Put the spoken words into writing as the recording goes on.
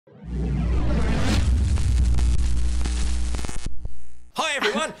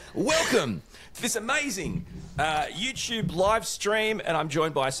everyone. Welcome to this amazing YouTube live stream, and I'm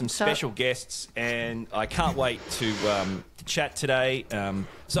joined by some special guests, and I can't wait to chat today.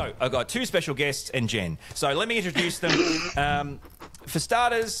 So I've got two special guests and Jen. So let me introduce them. For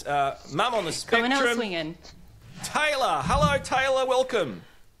starters, Mum on the spectrum. Coming out swinging. Taylor. Hello, Taylor. Welcome.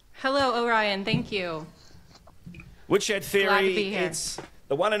 Hello, Orion. Thank you. Woodshed Theory. Glad to be here. It's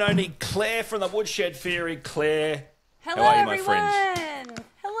the one and only Claire from the Woodshed Theory. Claire. Hello, how are you, my everyone. friend?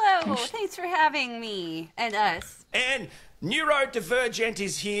 Hello. Thanks for having me and us. And Neurodivergent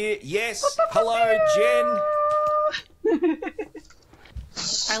is here. Yes. Hello, Jen.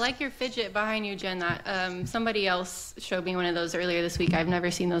 I like your fidget behind you, Jen. That somebody else showed me one of those earlier this week. I've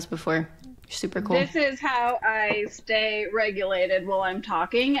never seen those before. Super cool. This is how I stay regulated while I'm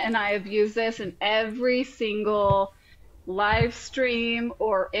talking, and I have used this in every single live stream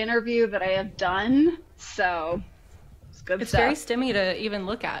or interview that I have done. So it's good It's stuff. very stimmy to even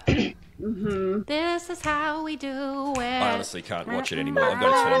look at. Mm-hmm. This is how we do it. I honestly can't watch it anymore. I've got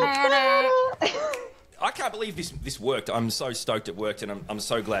to turn it. I can't believe this worked. I'm so stoked it worked, and I'm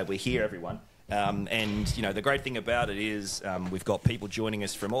so glad we're here, everyone. And, you know, the great thing about it is we've got people joining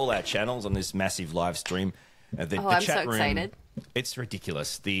us from all our channels on this massive live stream. The I'm chat so room, excited. It's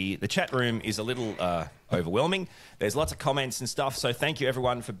ridiculous. The chat room is a little overwhelming. There's lots of comments and stuff, so thank you,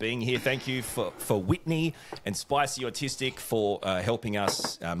 everyone, for being here. Thank you for Whitney and Spicy Autistic for helping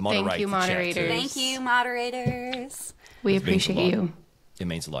us moderate Thank you, the chat too. moderators. Thank you, moderators. We It means a appreciate lot. you. It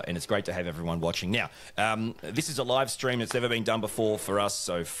means a lot, and it's great to have everyone watching. Now, this is a live stream that's never been done before for us,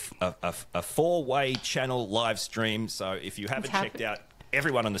 so a four-way channel live stream. So if you haven't checked out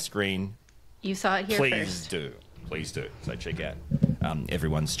everyone on the screen, You saw it here please first. do. Please do. So check out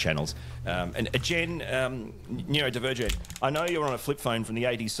everyone's channels. And Jen, Neurodivergent, I know you're on a flip phone from the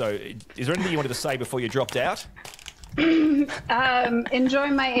 80s, so is there anything you wanted to say before you dropped out? Enjoy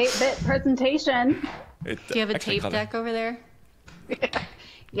my 8-bit presentation. Do you have a tape deck over there?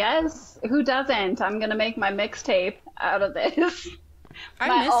 Yes, who doesn't? I'm gonna make my mixtape out of this.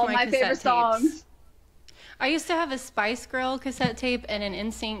 I miss all my my cassette favorite tapes. songs. I used to have a Spice Girl cassette tape and an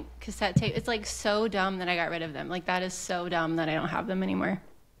NSYNC cassette tape. It's like so dumb that I got rid of them. Like that is so dumb that I don't have them anymore.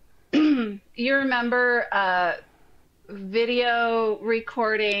 You remember video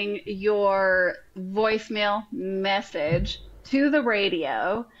recording your voicemail message to the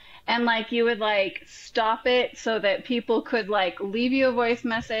radio, and like you would like stop it so that people could like leave you a voice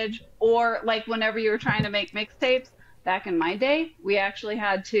message, or like whenever you were trying to make mixtapes back in my day, we actually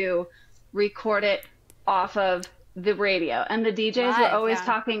had to record it off of the radio, and the DJs were Live, always yeah.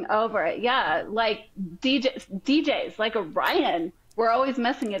 talking over it. Yeah, like DJs like Orion were always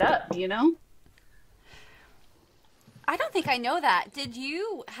messing it up, you know? I don't think I know that. Did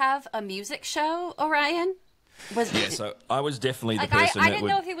you have a music show, Orion? Yeah, so I was definitely the like person I that didn't would...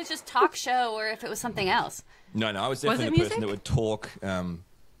 know if it was just talk show or if it was something else. No, I was Was definitely it the person music? that would talk...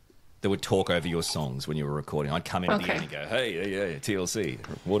 that would talk over your songs when you were recording. I'd come in at the Okay. end and go, hey, yeah, TLC,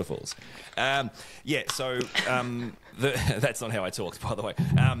 Waterfalls. That's not how I talked, by the way.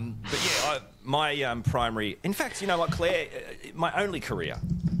 But yeah, my primary... In fact, you know what, Claire? My only career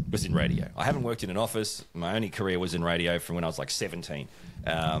was in radio. I haven't worked in an office. My only career was in radio from when I was like 17.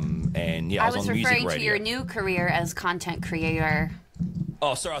 And yeah, I I was was on music referring radio. to your new career as content creator.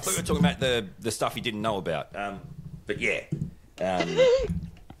 Oh, sorry, I thought you were talking about the stuff you didn't know about. But yeah,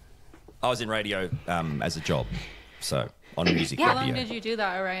 I was in radio as a job, so on music How radio. long did you do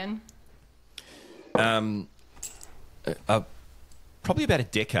that, Orion? Probably about a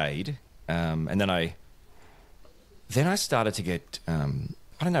decade, and then I started to get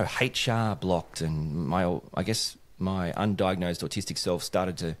I don't know, HR blocked, and I guess my undiagnosed autistic self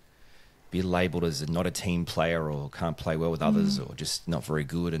started to be labelled as not a team player or can't play well with others or just not very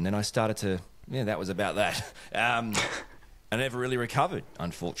good, and then I started to that was about that. I never really recovered,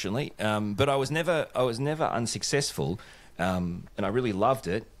 unfortunately, but I was never unsuccessful, and I really loved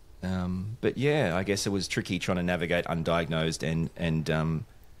it. But yeah, I guess it was tricky trying to navigate undiagnosed and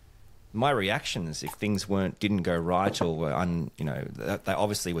my reactions if things didn't go right or were they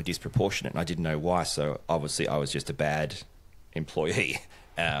obviously were disproportionate, and I didn't know why. So obviously I was just a bad employee.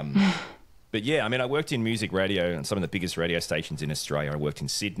 But yeah, I mean, I worked in music radio and some of the biggest radio stations in Australia. I worked in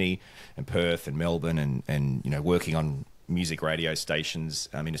Sydney and Perth and Melbourne, and working on music radio stations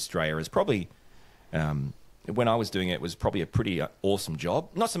in Australia is probably. When I was doing it, was probably a pretty awesome job.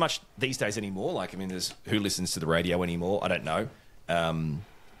 Not so much these days anymore. Like, I mean, there's who listens to the radio anymore? I don't know.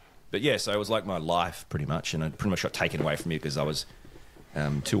 But yeah, so it was like my life pretty much, and it pretty much got taken away from me because I was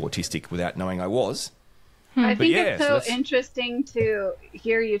too autistic without knowing I was. I think yeah, it's so interesting to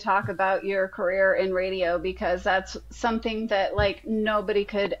hear you talk about your career in radio, because that's something that like nobody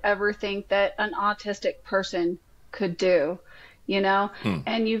could ever think that an autistic person could do, you know?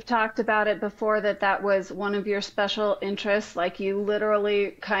 And you've talked about it before that that was one of your special interests, like you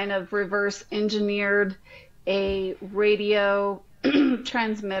literally kind of reverse engineered a radio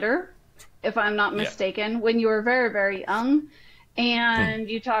transmitter, if I'm not mistaken, when you were very, very young. And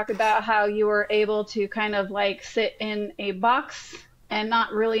you talk about how you were able to kind of like sit in a box and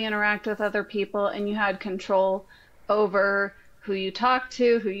not really interact with other people, and you had control over who you talked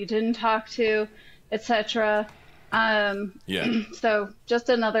to, who you didn't talk to, etc. So just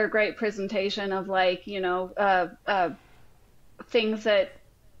another great presentation of like, you know, things that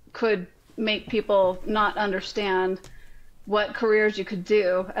could make people not understand what careers you could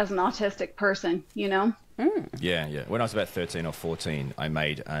do as an autistic person, you know? Yeah. When I was about 13 or 14, I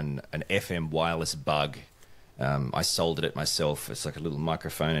made an FM wireless bug. I soldered it myself. It's like a little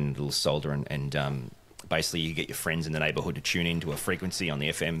microphone and a little solder, and basically you get your friends in the neighborhood to tune into a frequency on the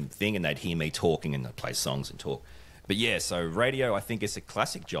FM thing, and they'd hear me talking, and I'd play songs and talk. But yeah, so radio, I think, is a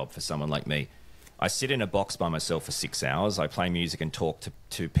classic job for someone like me. I sit in a box by myself for 6 hours. I play music and talk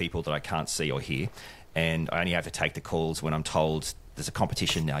to people that I can't see or hear, and I only have to take the calls when I'm told there's a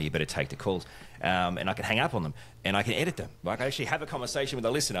competition now, you better take the calls. And I can hang up on them, and I can edit them. I can actually have a conversation with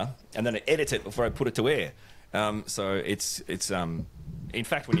a listener, and then I edit it before I put it to air. So it's in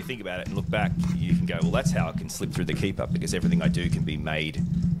fact, when you think about it and look back, you can go, well, that's how I can slip through the keep up, because everything I do can be made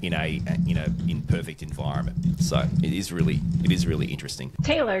in a in perfect environment. So it is really interesting.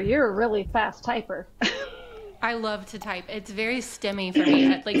 Taylor, you're a really fast typer. I love to type. It's very stemmy for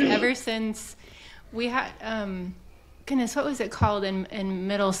me. Like ever since we had, goodness, what was it called in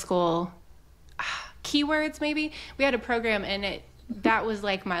middle school? Keywords, maybe. We had a program, and that was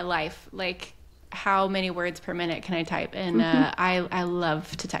like my life. Like, how many words per minute can I type? And I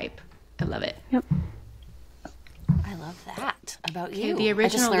love to type. I love it. Yep. I love that about you. The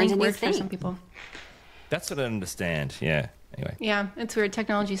original link word thing for some people. That's what I understand. Yeah. Anyway. Yeah, it's weird.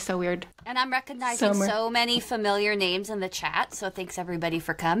 Technology is so weird. And I'm recognizing so many familiar names in the chat. So thanks everybody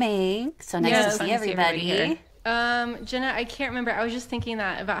for coming. So nice to see everybody. Jenna, I can't remember. I was just thinking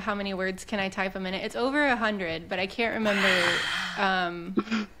that about how many words can I type a minute. It's over 100, but I can't remember.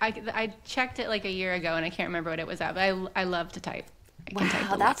 I checked it like a year ago, and I can't remember what it was at. But I love to type.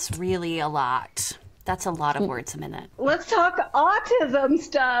 Wow, that's really a lot. That's a lot of words a minute. Let's talk autism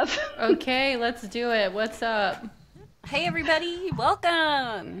stuff. Okay, let's do it. What's up? Hey everybody,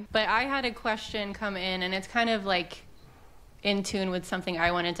 welcome. But I had a question come in, and it's kind of like in tune with something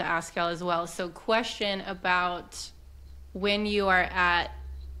I wanted to ask y'all as well. So question about when you are at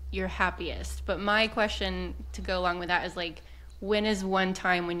your happiest. But my question to go along with that is like, when is one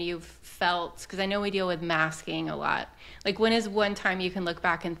time when you've felt, because I know we deal with masking a lot, like when is one time you can look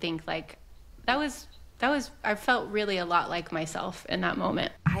back and think like, that was I felt really a lot like myself in that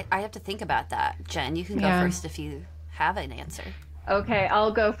moment. I have to think about that. Jen, you can go first if you have an answer. Okay,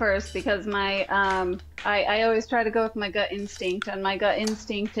 I'll go first because my I always try to go with my gut instinct, and my gut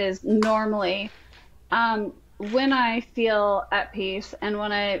instinct is normally when I feel at peace and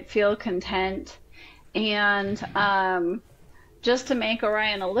when I feel content, and just to make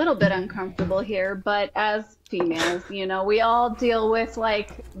Orion a little bit uncomfortable here, but as females, you know, we all deal with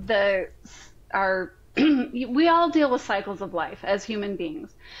like we all deal with cycles of life as human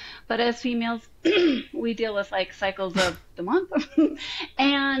beings. But as females, we deal with like cycles of the month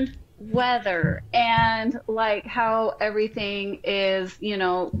and weather and like how everything is, you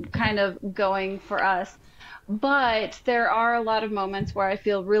know, kind of going for us. But there are a lot of moments where I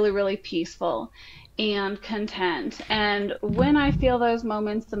feel really, really peaceful and content. And when I feel those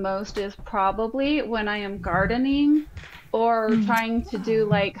moments the most is probably when I am gardening or trying to do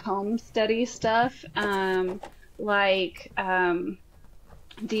like home study stuff,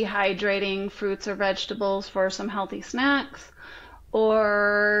 dehydrating fruits or vegetables for some healthy snacks,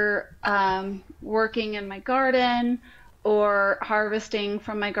 or working in my garden, or harvesting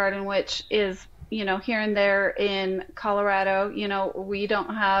from my garden, which is, you know, here and there in Colorado, you know, we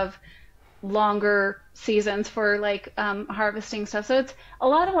don't have longer seasons for like harvesting stuff. So it's a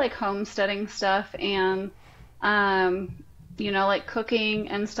lot of like homesteading stuff and, you know, like cooking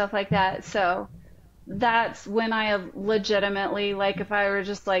and stuff like that. So that's when I have legitimately, like, if I were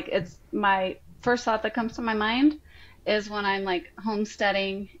just like, it's my first thought that comes to my mind is when I'm like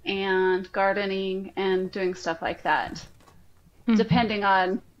homesteading and gardening and doing stuff like that, depending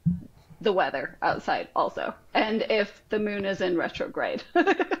on the weather outside also, and if the moon is in retrograde.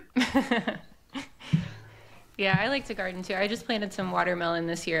 Yeah, I like to garden too. I just planted some watermelon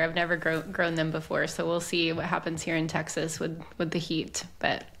this year. I've never grown them before, so we'll see what happens here in Texas with the heat.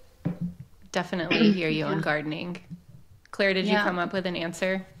 But definitely hear you on gardening. Claire, did you come up with an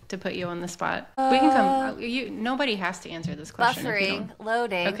answer to put you on the spot? We can come. Nobody has to answer this question. Buffering,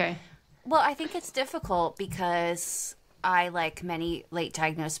 loading. Okay. Well, I think it's difficult because I, like many late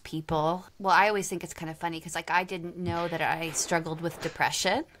diagnosed people, well, I always think it's kind of funny because, like, I didn't know that I struggled with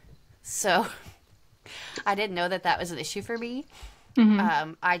depression. So I didn't know that was an issue for me.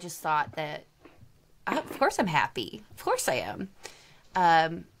 Mm-hmm. I just thought that, of course I'm happy. Of course I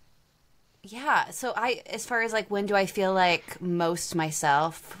am. Yeah. So as far as, like, when do I feel like most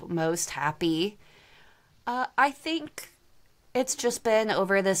myself, most happy, I think it's just been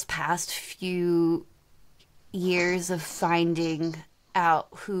over this past few years of finding out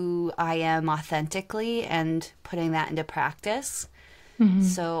who I am authentically and putting that into practice. Mm-hmm.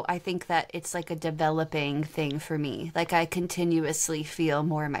 So I think that it's like a developing thing for me. Like, I continuously feel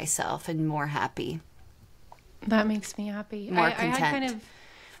more myself and more happy. That makes me happy. More content. I had kind of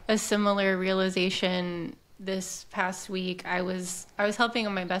a similar realization this past week. I was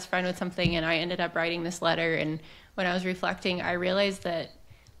helping my best friend with something, and I ended up writing this letter. And when I was reflecting, I realized that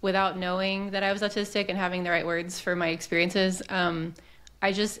without knowing that I was autistic and having the right words for my experiences,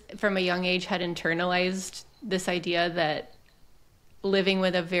 I just, from a young age, had internalized this idea that living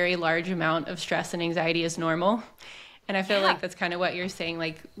with a very large amount of stress and anxiety is normal. And I feel like that's kind of what you're saying,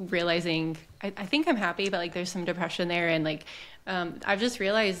 like realizing, I think I'm happy, but like there's some depression there. And like, I've just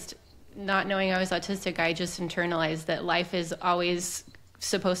realized, not knowing I was autistic, I just internalized that life is always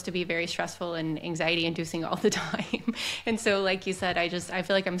supposed to be very stressful and anxiety inducing all the time. And so, like you said, I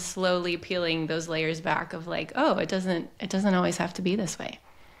feel like I'm slowly peeling those layers back of like, oh, it doesn't always have to be this way.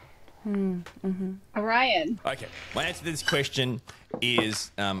 Mm-hmm. Orion. Okay, my answer to this question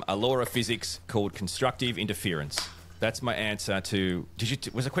is a law of physics called constructive interference. That's my answer to.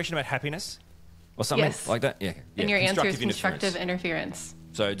 Was the question about happiness or something like that? Yeah. And your answer is constructive interference.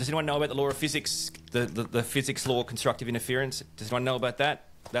 So, does anyone know about the law of physics, the physics law, constructive interference? Does anyone know about that?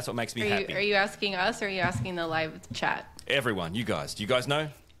 That's what makes me happy. Are you asking us, or are you asking the live chat? Everyone, you guys. Do you guys know?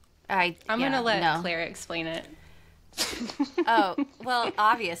 I'm going to let Claire explain it. Oh, well,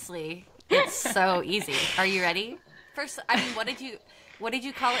 obviously, it's so easy. Are you ready? First, I mean, what did you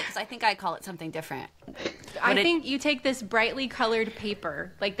call it? Because I think I call it something different. I think you take this brightly colored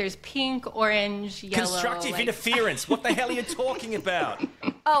paper. Like there's pink, orange, yellow. Constructive interference. What the hell are you talking about?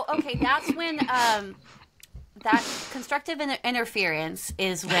 Oh, okay. That's when that constructive interference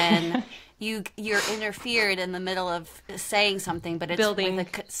is when you're interfered in the middle of saying something, but it's building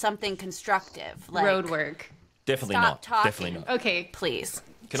something constructive, like road work. Definitely stop not. Talking. Definitely not. Okay, please.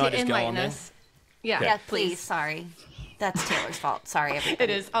 Can I just go on us. then? Yeah. Yeah, please. Sorry. That's Taylor's fault. Sorry, everybody. It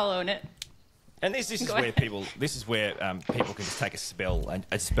is. I'll own it. And this is where people can just take a spell and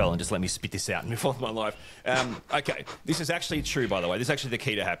just let me spit this out and move on with my life. Okay, this is actually true, by the way. This is actually the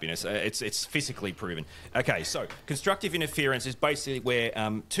key to happiness. It's physically proven. Okay, so constructive interference is basically where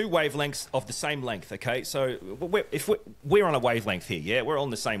two wavelengths of the same length. Okay, so if we're on a wavelength here, yeah, we're on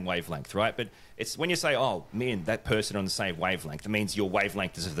the same wavelength, right? But it's when you say, oh, me and that person are on the same wavelength, it means your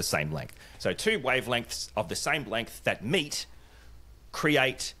wavelength is of the same length. So two wavelengths of the same length that meet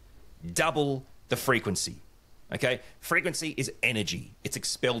create double the frequency. Okay, frequency is energy. It's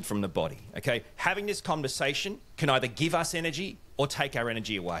expelled from the body. Okay, having this conversation can either give us energy or take our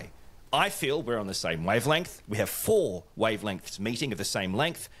energy away. I feel we're on the same wavelength. We have 4 wavelengths meeting of the same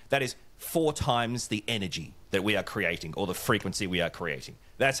length. That is 4 times the energy that we are creating, or the frequency we are creating.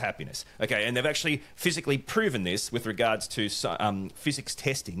 That's happiness. Okay, and they've actually physically proven this with regards to physics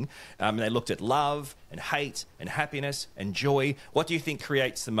testing. They looked at love and hate and happiness and joy. What do you think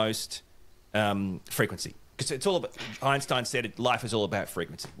creates the most frequency? Because it's all about, Einstein said life is all about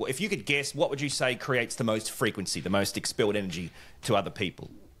frequency. Well, if you could guess, what would you say creates the most frequency, the most expelled energy to other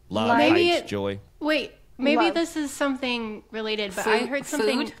people? Love, hate, joy. Wait, maybe this is something related, but I heard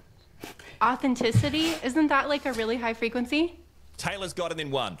something. Food? Authenticity, isn't that like a really high frequency? Taylor's got it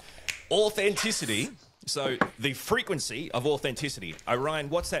in one. Authenticity. So the frequency of authenticity. Orion,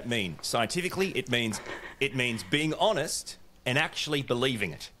 what's that mean? Scientifically, it means being honest and actually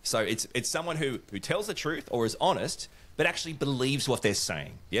believing it. So it's someone who tells the truth or is honest, but actually believes what they're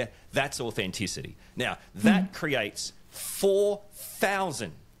saying. Yeah, that's authenticity. Now, that creates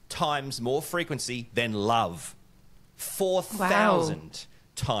 4,000 times more frequency than love. 4,000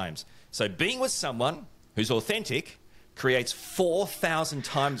 times. So being with someone who's authentic creates 4,000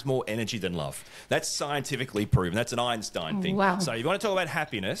 times more energy than love. That's scientifically proven. That's an Einstein thing. Wow. So you want to talk about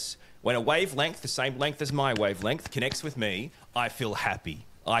happiness, when a wavelength, the same length as my wavelength, connects with me, I feel happy.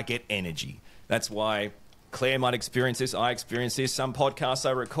 I get energy. That's why Claire might experience this. I experience this. Some podcasts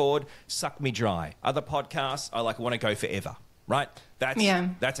I record suck me dry. Other podcasts I want to go forever. Right?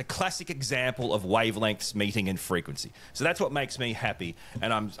 That's a classic example of wavelengths meeting in frequency. So that's what makes me happy.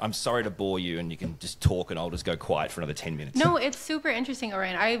 And I'm sorry to bore you, and you can just talk, and I'll just go quiet for another 10 minutes. No, it's super interesting,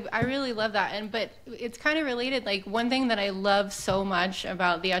 Orion. I really love that. But it's kind of related. Like, one thing that I love so much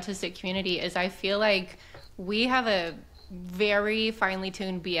about the autistic community is I feel like we have a very finely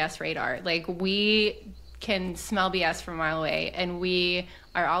tuned BS radar. Like, we can smell BS from a mile away, and we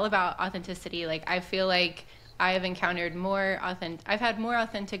are all about authenticity. Like, I feel like I have encountered I've had more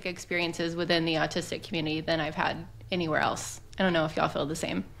authentic experiences within the autistic community than I've had anywhere else. I don't know if y'all feel the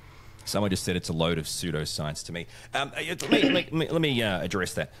same. Someone just said it's a load of pseudoscience to me. Let me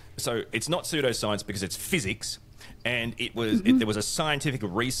address that. So it's not pseudoscience because it's physics, and there was a scientific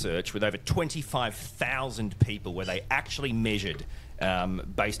research with over 25,000 people where they actually measured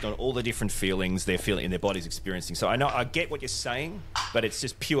based on all the different feelings they're feeling in their body's experiencing. So I get what you're saying, but it's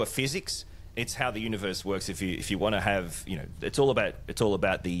just pure physics. It's how the universe works. If you want to have, it's all about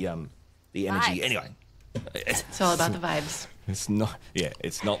the energy. Vibes. Anyway, It's all about the vibes. it's not. Yeah,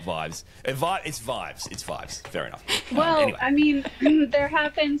 it's not vibes. It's vibes. It's vibes. Fair enough. Well, Anyway. I mean, there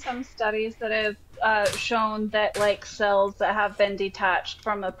have been some studies that have shown that like cells that have been detached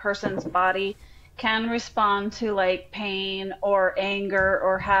from a person's body can respond to like pain or anger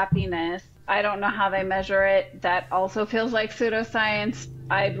or happiness. I don't know how they measure it. That also feels like pseudoscience.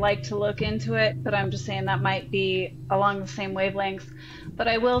 I'd like to look into it, but I'm just saying that might be along the same wavelengths. But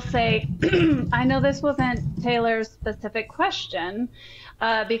I will say, I know this wasn't Taylor's specific question,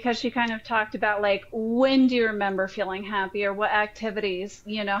 because she kind of talked about like, when do you remember feeling happy, or what activities,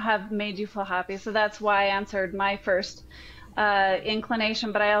 have made you feel happy? So that's why I answered my first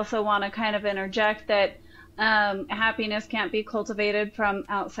inclination. But I also want to kind of interject that happiness can't be cultivated from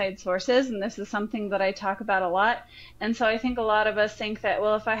outside sources, and this is something that I talk about a lot. And so I think a lot of us think that,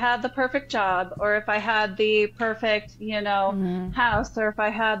 well, if I had the perfect job, or if I had the perfect, house, or if I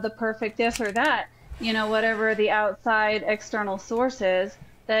had the perfect this or that, whatever the outside external source is,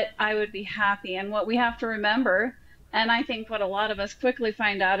 that I would be happy. And what we have to remember, and I think what a lot of us quickly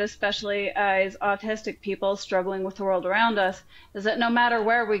find out, especially as autistic people struggling with the world around us, is that no matter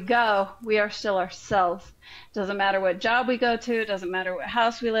where we go, we are still ourselves. Doesn't matter what job we go to, doesn't matter what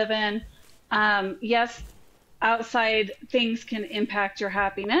house we live in. Yes, outside things can impact your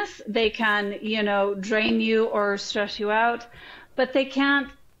happiness. They can, drain you or stress you out, but they can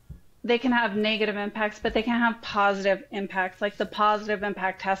have negative impacts, but they can have positive impacts. Like, the positive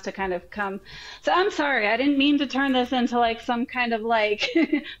impact has to kind of come. So I'm sorry, I didn't mean to turn this into like some kind of like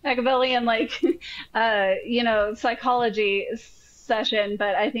Machiavellian, like, psychology session,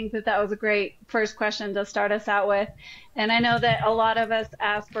 but I think that was a great first question to start us out with. And I know that a lot of us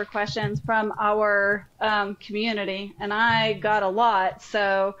ask for questions from our community, and I got a lot.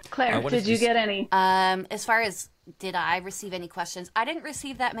 So Claire, did you get any? As far as did I receive any questions? I didn't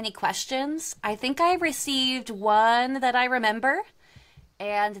receive that many questions. I think I received one that I remember,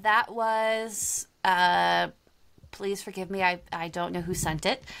 and that was, please forgive me, I don't know who sent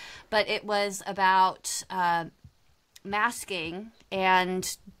it, but it was about masking,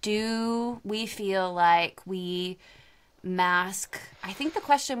 and do we feel like we mask? I think the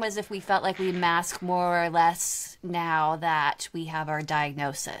question was if we felt like we mask more or less now that we have our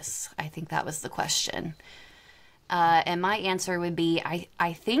diagnosis. I think that was the question. And my answer would be,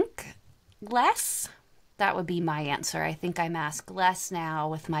 I think less. That would be my answer. I think I mask less now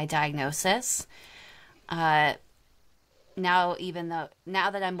with my diagnosis. Now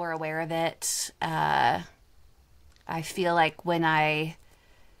that I'm more aware of it, I feel like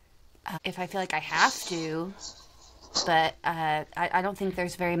if I feel like I have to, but I don't think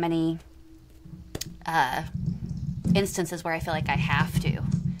there's very many instances where I feel like I have to.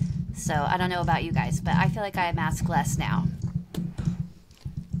 So I don't know about you guys, but I feel like I mask less now.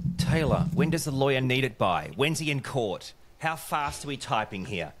 Taylor, when does the lawyer need it by? When's he in court? How fast are we typing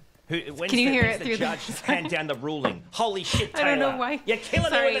here? Can you hear it through the judge hand down the ruling? Holy shit, Taylor! I don't know why. You're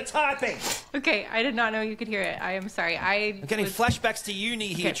killing me with the typing. Okay, I did not know you could hear it. I am sorry. I'm getting flashbacks to uni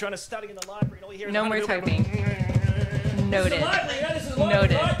here, trying to study in the library, and all you hear is no more typing. Noted. This is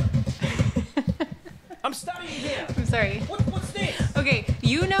Noted. right? I'm studying here. I'm sorry. What's this? Okay,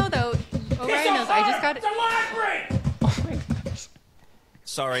 though. Orion knows. I just got the library. Oh my gosh.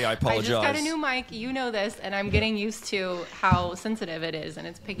 Sorry, I apologize. I just got a new mic. You know this, and I'm getting used to how sensitive it is, and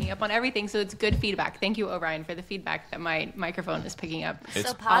it's picking up on everything. So it's good feedback. Thank you, Orion, for the feedback that my microphone is picking up. It's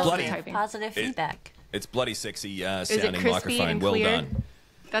so positive positive feedback. It's bloody sexy it sounding crispy microphone. and Well clear? done.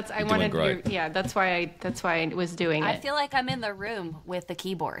 I You're wanted doing great. yeah, that's why I was doing it. I feel like I'm in the room with the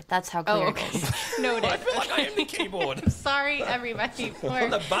keyboard. That's how clear okay. it is. Noted. I feel like I am the keyboard. Sorry, everybody, for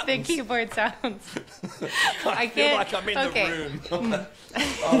the the buttons. keyboard sounds. I feel can't- like I'm in okay. the room.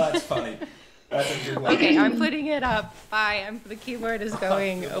 Oh, that's funny. That's a good one. Okay, I'm putting it up. Bye. The keyboard is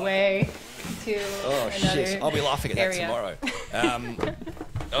going away to Oh, another shit. I'll be laughing at that area. tomorrow.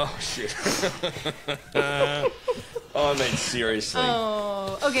 Oh, shit. I mean, seriously.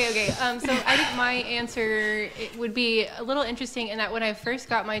 Oh, okay. So I think my answer it would be a little interesting in that when I first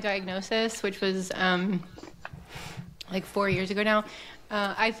got my diagnosis, which was like 4 years ago now,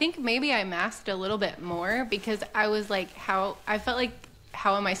 I think maybe I masked a little bit more because I was like, I felt like,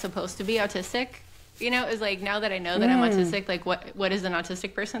 how am I supposed to be autistic? You know, it was like, now that I know that I'm autistic, like what is an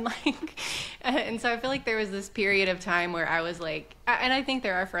autistic person like? And so I feel like there was this period of time where I was like, and I think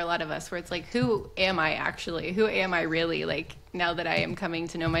there are for a lot of us, where it's like, who am I actually? Who am I really? Like, now that I am coming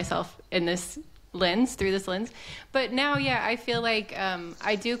to know myself in this lens, through this lens. But now, yeah, I feel like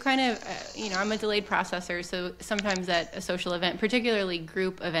I do kind of, I'm a delayed processor. So sometimes at a social event, particularly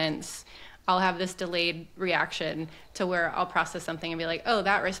group events, I'll have this delayed reaction to where I'll process something and be like, oh,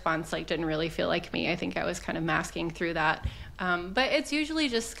 that response like didn't really feel like me. I think I was kind of masking through that. But it's usually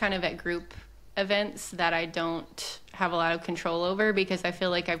just kind of at group events that I don't have a lot of control over because I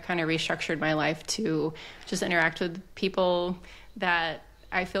feel like I've kind of restructured my life to just interact with people that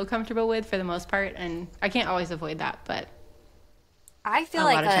I feel comfortable with for the most part. And I can't always avoid that, but I feel a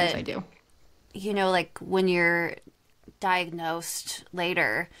like lot of times I do. You know, like when you're diagnosed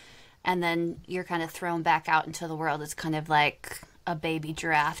later and then you're kind of thrown back out into the world, it's kind of like a baby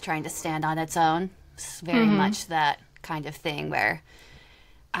giraffe trying to stand on its own. It's very much that kind of thing where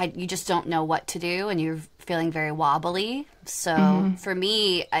you just don't know what to do and you're feeling very wobbly. So for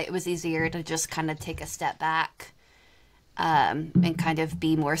me, it was easier to just kind of take a step back and kind of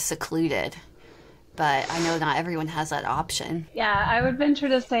be more secluded. But I know not everyone has that option. Yeah, I would venture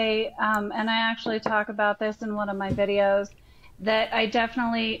to say, and I actually talk about this in one of my videos, that I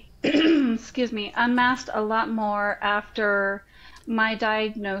definitely, unmasked a lot more after my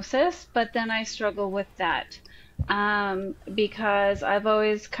diagnosis, but then I struggle with that because I've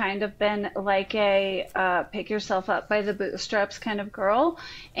always kind of been like a pick yourself up by the bootstraps kind of girl,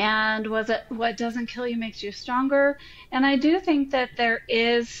 and what doesn't kill you makes you stronger. And I do think that there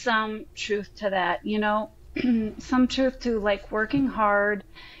is some truth to that, some truth to like working hard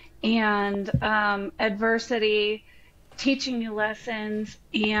and adversity teaching you lessons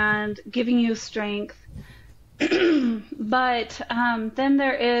and giving you strength. But then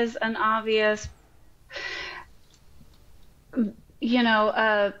there is an obvious,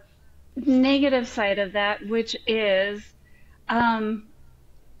 negative side of that, which is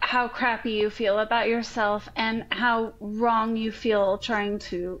how crappy you feel about yourself and how wrong you feel trying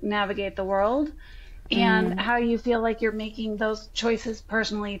to navigate the world. And how you feel like you're making those choices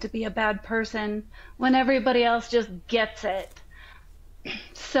personally to be a bad person when everybody else just gets it.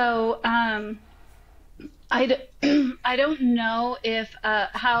 So I don't know if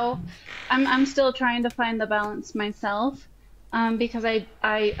how I'm still trying to find the balance myself because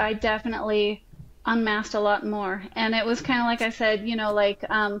I definitely unmasked a lot more. And it was kind of like I said,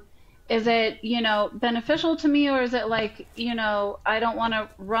 is it, beneficial to me, or is it like, I don't want to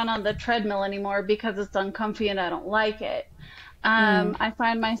run on the treadmill anymore because it's uncomfy and I don't like it. I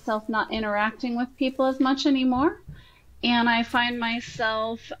find myself not interacting with people as much anymore. And I find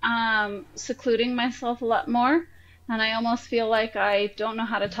myself secluding myself a lot more. And I almost feel like I don't know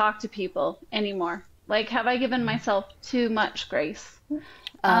how to talk to people anymore. Like, have I given myself too much grace?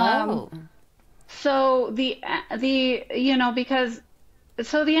 So the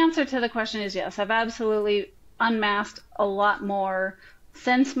answer to the question is yes, I've absolutely unmasked a lot more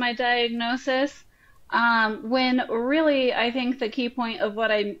since my diagnosis. When really, I think the key point of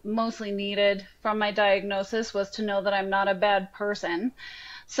what I mostly needed from my diagnosis was to know that I'm not a bad person.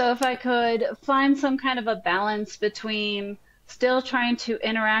 So if I could find some kind of a balance between still trying to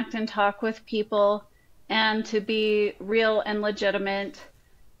interact and talk with people and to be real and legitimate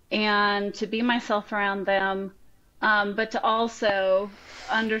and to be myself around them, but to also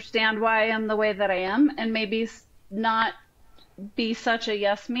understand why I am the way that I am and maybe not be such a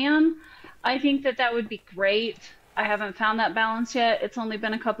yes man, I think that would be great. I haven't found that balance yet. It's only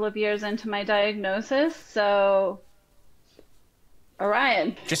been a couple of years into my diagnosis. So,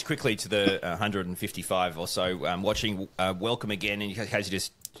 Orion. Just quickly to the 155 or so watching, welcome again. And in case you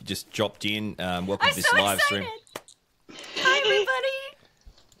just dropped in, welcome to this so live excited. stream. Hi,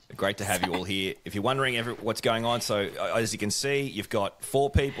 everybody. Great to have you all here. If you're wondering what's going on, so as you can see, you've got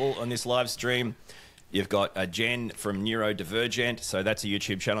 4 people on this live stream. You've got Jen from Neurodivergent, so that's a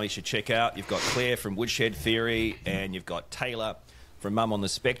YouTube channel you should check out. You've got Claire from Woodshed Theory, and you've got Taylor from Mum on the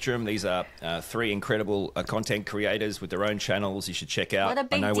Spectrum. These are three incredible content creators with their own channels you should check out. What a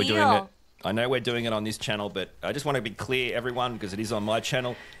big I know deal. we're doing it. I know we're doing it on this channel, but I just want to be clear, everyone, because it is on my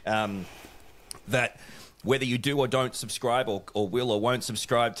channel, that whether you do or don't subscribe, or will or won't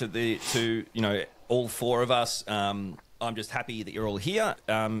subscribe to all four of us, I'm just happy that you're all here,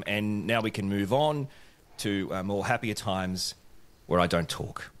 and now we can move on to more happier times where I don't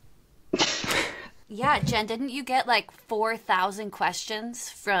talk. Yeah, Jen, didn't you get like 4,000 questions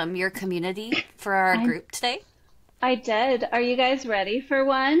from your community for our group today? I did. Are you guys ready for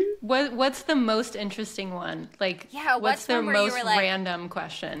one? What's the most interesting one? Like, Yeah, what's the one where you most were like- random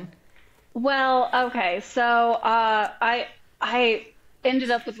question? Well, okay. So I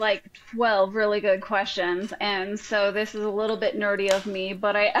ended up with like 12 really good questions, and so this is a little bit nerdy of me,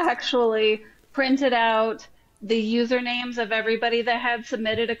 but I actually printed out the usernames of everybody that had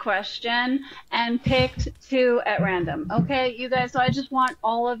submitted a question and picked 2 at random. Okay, you guys, so I just want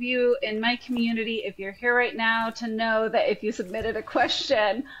all of you in my community, if you're here right now, to know that if you submitted a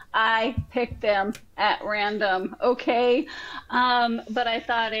question, I picked them at random, okay? But I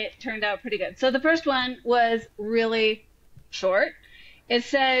thought it turned out pretty good. So the first one was really short. It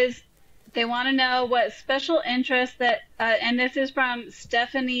says they want to know what special interest that, and this is from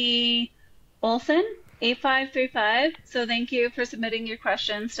Stephanie Olson, 8535. So thank you for submitting your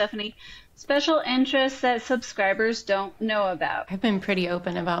question, Stephanie. Special interests that subscribers don't know about. I've been pretty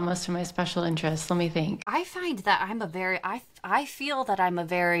open about most of my special interests. Let me think. I find that I feel that I'm a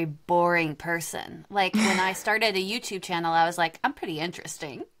very boring person. Like when I started a YouTube channel, I was like, I'm pretty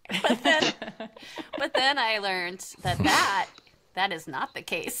interesting. But then I learned that is not the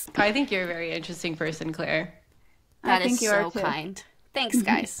case. I think you're a very interesting person, Claire. That I is think you are so too. kind. Thanks,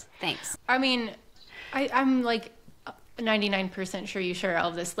 guys. Thanks. I mean, I'm like 99% sure you share all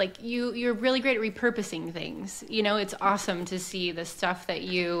of this. Like you're really great at repurposing things. You know, it's awesome to see the stuff that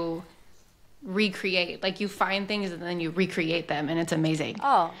you recreate. Like you find things and then you recreate them, and it's amazing.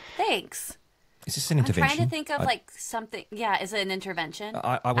 Oh, thanks. Is this an I'm intervention? trying to think of like something. Yeah, is it an intervention?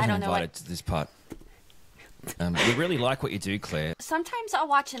 I wasn't don't know invited to this part. We really like what you do, Claire. Sometimes I'll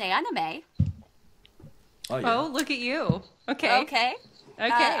watch an anime. Oh, yeah. Oh, look at you. Okay. Okay.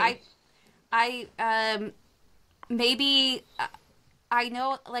 Maybe I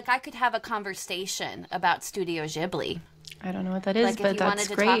know, like I could have a conversation about Studio Ghibli. I don't know what that is, Like but if you wanted that's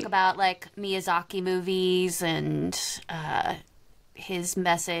to great. talk about like Miyazaki movies and his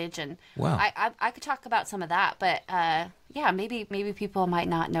message, and Wow. I could talk about some of that, but yeah, maybe people might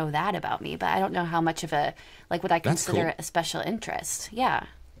not know that about me, but I don't know how much of a like would I That's consider cool. a special interest. Yeah.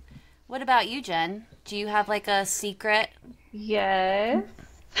 What about you, Jen? Do you have like a secret? Yes.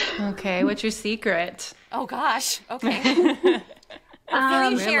 Okay, what's your secret? Oh gosh. Okay. Before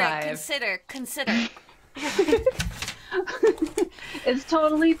you We're share live. it, consider. It's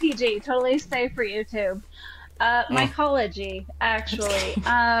totally PG, totally safe for YouTube. Mycology, actually.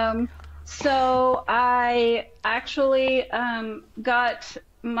 So I actually got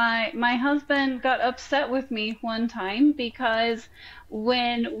my husband got upset with me one time because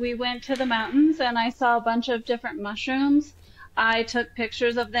when we went to the mountains and I saw a bunch of different mushrooms, I took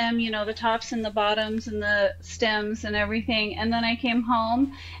pictures of them, you know, the tops and the bottoms and the stems and everything. And then I came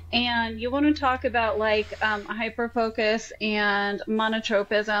home, and you want to talk about like hyperfocus and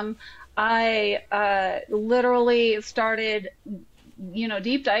monotropism. I literally started, you know,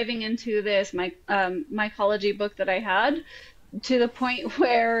 deep diving into this mycology book that I had, to the point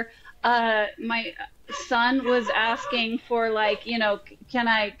where my son was asking for like, you know, can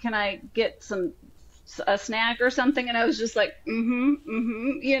I get a snack or something, and I was just like,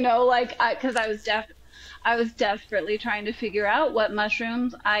 you know, like, because I was desperately trying to figure out what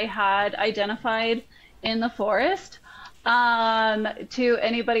mushrooms I had identified in the forest. To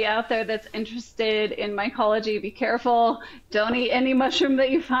anybody out there that's interested in mycology, be careful. Don't eat any mushroom that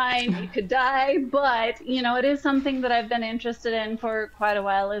you find. You could die. But, you know, it is something that I've been interested in for quite a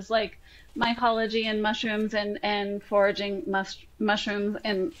while, is like mycology and mushrooms and foraging mushrooms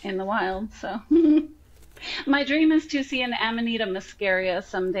in the wild. So my dream is to see an Amanita muscaria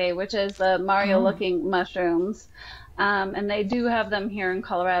someday, which is Mario-looking mushrooms. And they do have them here in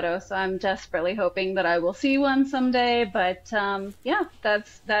Colorado, so I'm desperately hoping that I will see one someday. But yeah,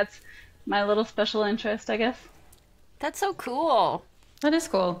 that's my little special interest, I guess. That's so cool. That is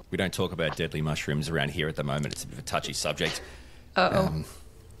cool. We don't talk about deadly mushrooms around here at the moment. It's a bit of a touchy subject. Uh-oh.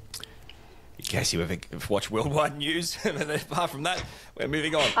 In case you ever watch Worldwide News. Apart from that, we're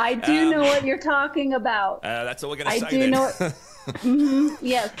moving on. I do know what you're talking about. That's all we're going to I say do then. know.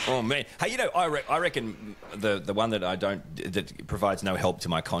 Yes. Oh man, hey, you know, I reckon the one that provides no help to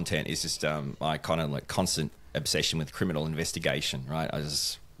my content is just my kind of like constant obsession with criminal investigation. Right, I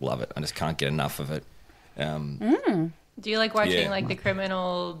just love it. I just can't get enough of it. Do you like watching Yeah. like the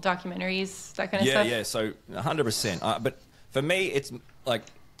criminal documentaries, that kind of stuff? Yeah. So 100%. But for me, it's like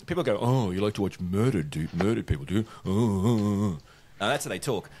people go, "Oh, you like to watch murdered people, do you?" Oh. That's how they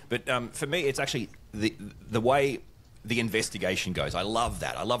talk. But for me, it's actually the way the investigation goes. I love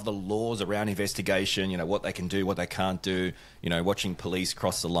that. I love the laws around investigation. You know, what they can do, what they can't do. You know, watching police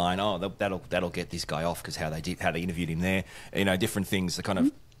cross the line. Oh, that'll get this guy off because how they interviewed him there. You know, different things. The kind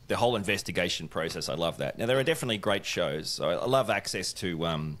of the whole investigation process. I love that. Now there are definitely great shows. So I love access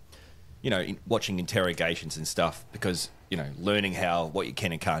to you know, watching interrogations and stuff because you know, learning what you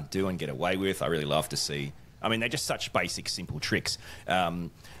can and can't do and get away with. I really love to see. I mean, they're just such basic, simple tricks.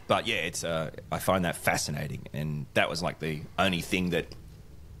 But yeah, it's I find that fascinating, and that was like the only thing that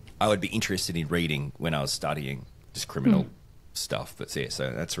I would be interested in reading when I was studying just criminal stuff. But yeah,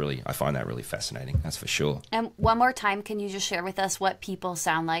 so I find that really fascinating. That's for sure. And one more time, can you just share with us what people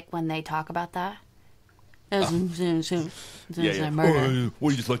sound like when they talk about that? Yeah. Murder. What do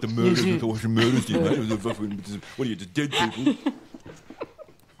you just like the murders? You watch murders, do you, mate? What are you, just dead people?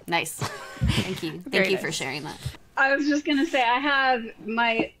 Nice. Thank you. Thank you nice. for sharing that. I was just gonna say I have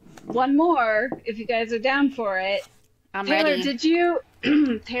my one more. If you guys are down for it, I'm Taylor, ready. did you?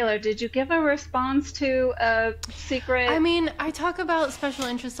 Taylor, did you give a response to a secret? I mean, I talk about special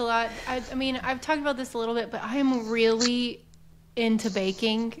interests a lot. I mean, I've talked about this a little bit, but I am really into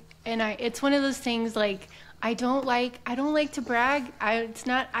baking, and it's one of those things like I don't like to brag. I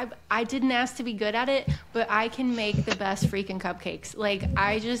didn't ask to be good at it, but I can make the best freaking cupcakes. Like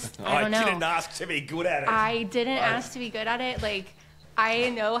I don't know. I didn't ask to be good at it. I didn't ask to be good at it. Like I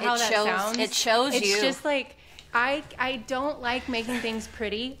know how that sounds. It shows you. It's just like I don't like making things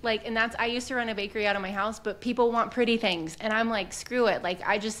pretty. Like, and I used to run a bakery out of my house, but people want pretty things, and I'm like, screw it. Like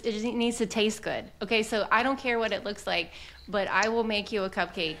it just needs to taste good. Okay, so I don't care what it looks like, but I will make you a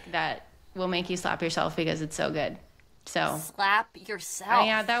cupcake that will make you slap yourself because it's so good. So Slap yourself.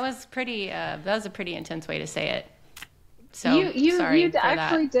 yeah, that was pretty. That was a pretty intense way to say it. So you sorry for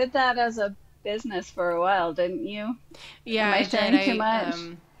actually that. did that as a business for a while, didn't you? Yeah, Am I I sharing did. too much?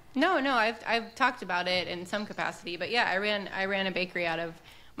 No, I've talked about it in some capacity, but yeah, I ran a bakery out of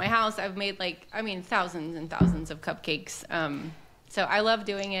my house. I've made thousands and thousands of cupcakes. So I love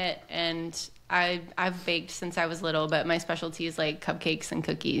doing it, and I've baked since I was little, but my specialty is like cupcakes and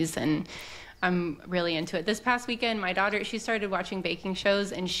cookies, and I'm really into it. This past weekend, my daughter, she started watching baking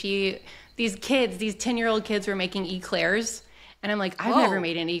shows, and these 10-year-old kids were making eclairs. And I'm like, I've never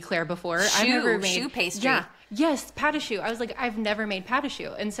made an eclair before. I've never made shoe pastry. Yeah. Yes, pat a choux. I was like, I've never made pat a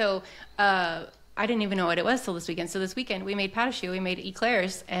choux. And so I didn't even know what it was till this weekend. So this weekend we made pat a choux. We made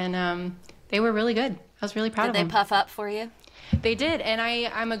eclairs, and they were really good. I was really proud of them. Did they puff up for you? They did. And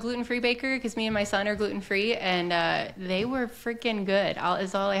I'm a gluten-free baker because me and my son are gluten-free. And they were freaking good,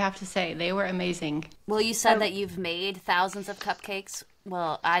 is all I have to say. They were amazing. Well, you said that you've made thousands of cupcakes.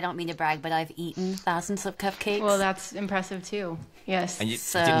 Well, I don't mean to brag, but I've eaten thousands of cupcakes. Well, that's impressive too. Yes. And you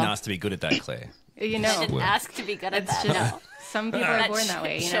So- didn't ask to be good at that, Claire. You I know, didn't ask to be good at that. No. some people are born that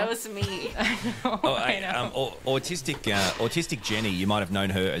way. You know? shows me. I know. Autistic Jenny, you might have known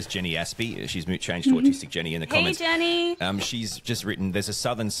her as Jenny Aspie. She's changed to Autistic Jenny in the Hey, comments. Jenny. She's just written, there's a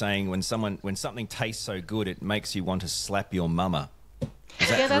southern saying, when something tastes so good, it makes you want to slap your mama. Is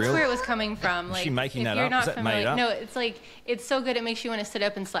that Yeah, that's real? where it was coming from. Like, she making if that you're up? Not Is that familiar, made up? No, it's like it's so good it makes you want to sit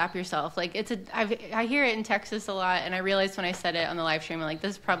up and slap yourself. Like I hear it in Texas a lot, and I realized when I said it on the live stream, I'm like,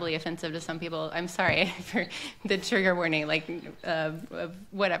 this is probably offensive to some people. I'm sorry for the trigger warning,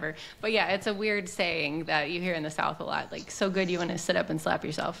 whatever. But yeah, it's a weird saying that you hear in the South a lot. Like, so good you want to sit up and slap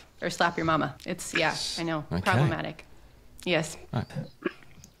yourself or slap your mama. It's I know, Okay. problematic. Yes.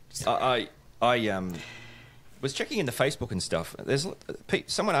 I was checking into Facebook and stuff.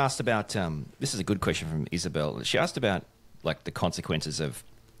 Someone asked about. This is a good question from Isabel. She asked about like the consequences of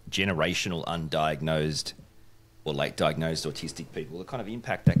generational undiagnosed or late diagnosed autistic people. The kind of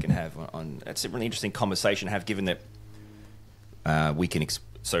impact that can have on. It's a really interesting conversation to have, given that we can.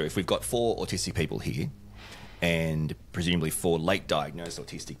 So if we've got 4 autistic people here, and presumably 4 late diagnosed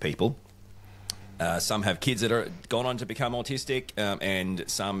autistic people. Some have kids that are gone on to become autistic, and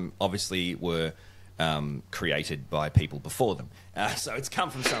some obviously were created by people before them. So it's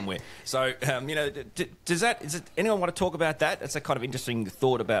come from somewhere. So, does anyone want to talk about that? That's a kind of interesting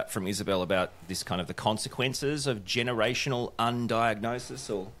thought from Isabel about this kind of the consequences of generational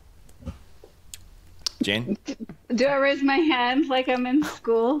undiagnosis, or... Jen? Do I raise my hand like I'm in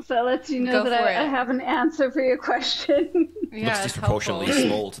school? So that lets you know Go that for I it. have an answer for your question. Yeah, looks it's disproportionately helpful.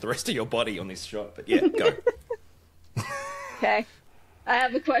 small to the rest of your body on this shot. But yeah, go. Okay. I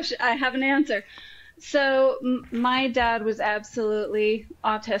have a question. I have an answer. So, my dad was absolutely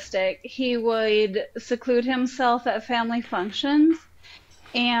autistic. He would seclude himself at family functions,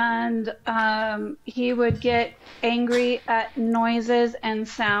 and he would get angry at noises and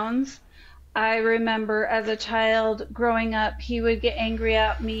sounds. I remember as a child growing up, he would get angry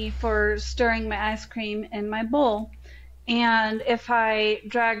at me for stirring my ice cream in my bowl. And if I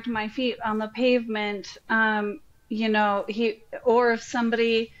dragged my feet on the pavement, or if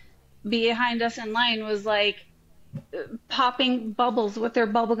somebody behind us in line was like popping bubbles with their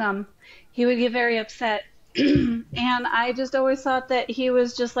bubble gum, he would get very upset. And I just always thought that he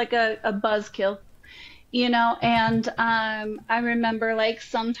was just like a buzzkill, and I remember like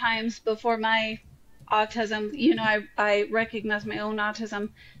sometimes before my autism, I recognized my own autism.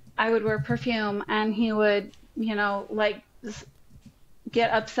 I would wear perfume and he would, like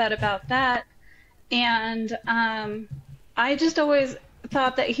get upset about that. And I just always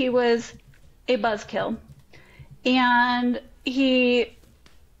thought that he was a buzzkill. And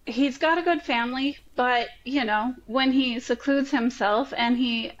he's got a good family, but when he secludes himself and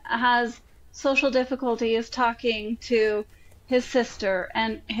he has social difficulties talking to his sister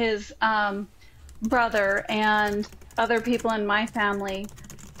and his brother and other people in my family,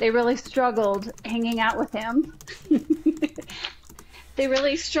 they really struggled hanging out with him. They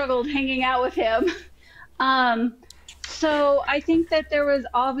really struggled hanging out with him. So I think that there was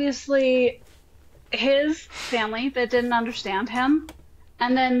obviously his family that didn't understand him,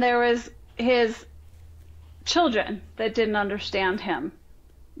 and then there was his children that didn't understand him,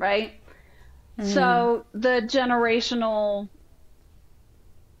 right? So the generational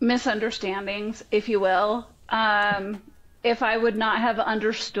misunderstandings, if you will, if I would not have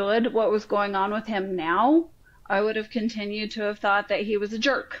understood what was going on with him now, I would have continued to have thought that he was a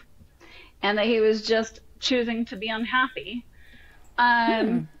jerk and that he was just choosing to be unhappy.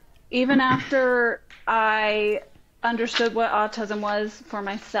 Even after I understood what autism was for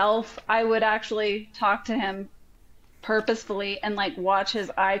myself, I would actually talk to him purposefully and like watch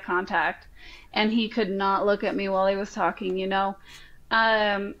his eye contact, and he could not look at me while he was talking,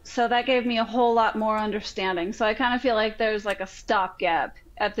 so that gave me a whole lot more understanding. So I kind of feel like there's like a stopgap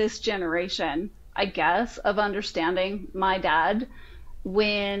at this generation, I guess, of understanding my dad,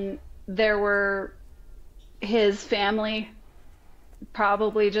 when there were his family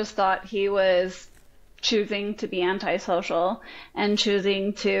probably just thought he was choosing to be antisocial and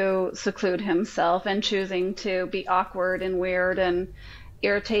choosing to seclude himself and choosing to be awkward and weird and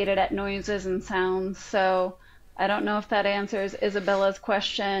irritated at noises and sounds. So I don't know if that answers Isabella's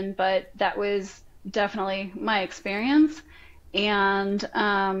question, but that was definitely my experience. And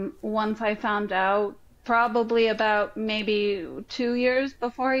once I found out, probably about maybe 2 years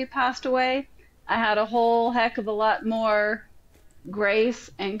before he passed away, I had a whole heck of a lot more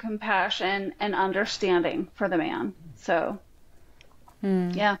grace and compassion and understanding for the man. So,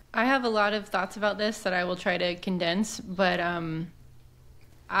 yeah. I have a lot of thoughts about this that I will try to condense, but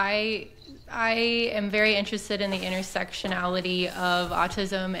I am very interested in the intersectionality of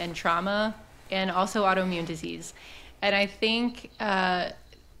autism and trauma and also autoimmune disease. And I think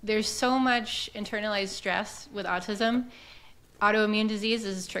there's so much internalized stress with autism. Autoimmune disease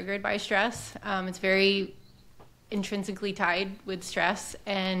is triggered by stress. It's very intrinsically tied with stress,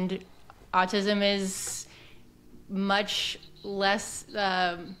 and autism is much less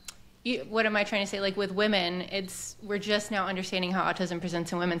what am I trying to say? Like with women, we're just now understanding how autism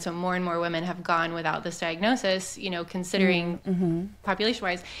presents in women. So more and more women have gone without this diagnosis, considering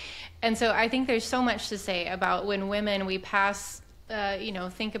population-wise. And so I think there's so much to say about when women, we pass,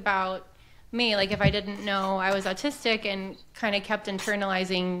 think about me, like if I didn't know I was autistic and kind of kept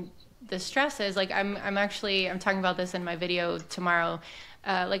internalizing the stresses, like I'm talking about this in my video tomorrow.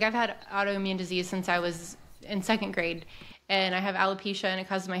 Like I've had autoimmune disease since I was in second grade, and I have alopecia and it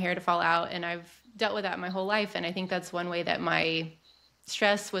causes my hair to fall out, and I've dealt with that my whole life. And I think that's one way that my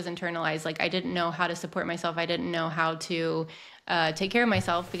stress was internalized. Like I didn't know how to support myself. I didn't know how to take care of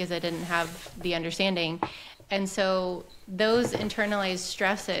myself because I didn't have the understanding. And so those internalized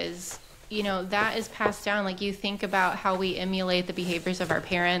stresses, that is passed down. Like you think about how we emulate the behaviors of our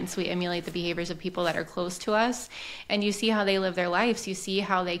parents, we emulate the behaviors of people that are close to us, and you see how they live their lives. You see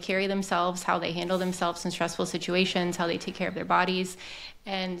how they carry themselves, how they handle themselves in stressful situations, how they take care of their bodies.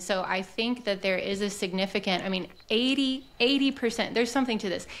 And so I think that there is a significant, 80%, there's something to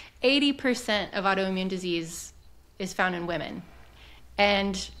this. 80% of autoimmune disease is found in women.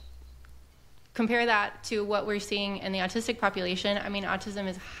 And compare that to what we're seeing in the autistic population. I mean, autism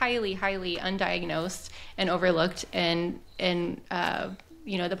is highly, highly undiagnosed and overlooked in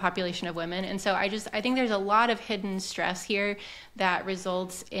the population of women. And so I think there's a lot of hidden stress here that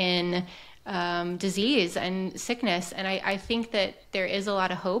results in disease and sickness. And I think that there is a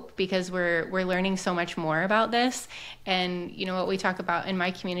lot of hope because we're learning so much more about this. And, what we talk about in my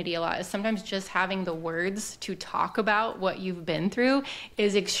community a lot is sometimes just having the words to talk about what you've been through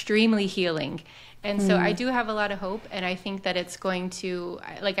is extremely healing. And so I do have a lot of hope. And I think that it's going to,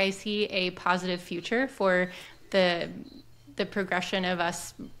 I see a positive future for the progression of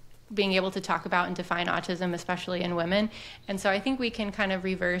us being able to talk about and define autism, especially in women. And so I think we can kind of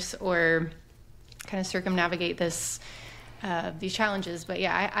reverse or kind of circumnavigate these challenges. But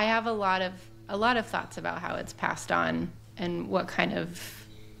yeah, I have a lot of thoughts about how it's passed on and what kind of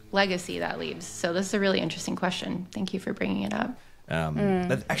legacy that leaves. So this is a really interesting question. Thank you for bringing it up.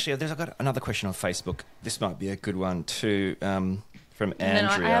 But actually, I've got another question on Facebook. This might be a good one too, from Andrea. And then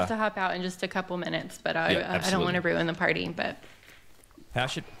I have to hop out in just a couple minutes, but I don't want to ruin the party. But how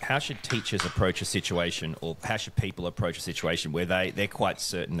should teachers approach a situation, or how should people approach a situation where they're quite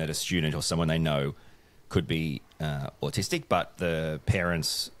certain that a student or someone they know could be autistic, but the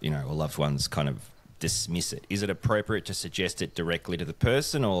parents, or loved ones kind of dismiss it? Is it appropriate to suggest it directly to the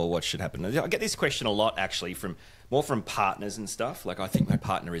person, or what should happen? I get this question a lot, actually, more from partners and stuff. Like, I think my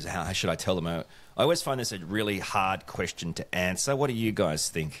partner is, how should I tell them? I always find this a really hard question to answer. What do you guys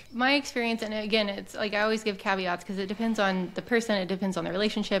think? My experience, and again, it's like I always give caveats because it depends on the person, it depends on the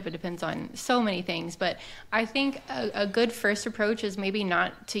relationship, it depends on so many things. But I think a good first approach is maybe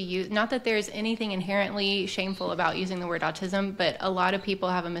not to use, not that there's anything inherently shameful about using the word autism, but a lot of people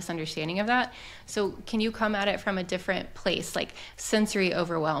have a misunderstanding of that. So can you come at it from a different place, like sensory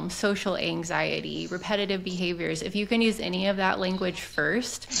overwhelm, social anxiety, repetitive behaviors? If you can use any of that language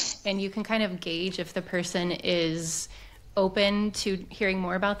first, and you can kind of gauge if the person is open to hearing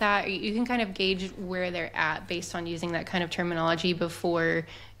more about that, you can kind of gauge where they're at based on using that kind of terminology before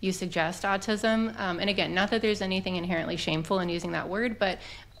you suggest autism. And again, not that there's anything inherently shameful in using that word, but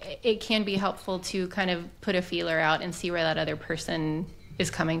it can be helpful to kind of put a feeler out and see where that other person is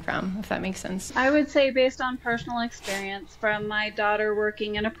coming from, if that makes sense. I would say, based on personal experience from my daughter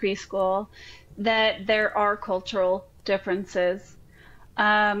working in a preschool, that there are cultural differences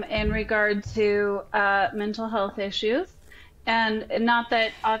in regard to mental health issues. And not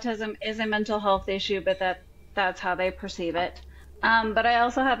that autism is a mental health issue, but that's how they perceive it. But I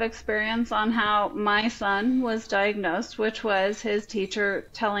also have experience on how my son was diagnosed, which was his teacher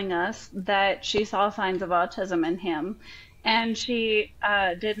telling us that she saw signs of autism in him. And she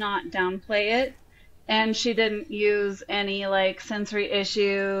did not downplay it. And she didn't use any sensory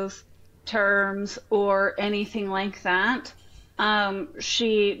issues, terms, or anything like that.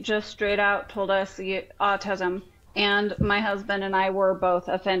 She just straight out told us autism, and my husband and I were both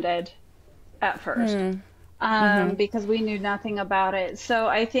offended at first because we knew nothing about it. So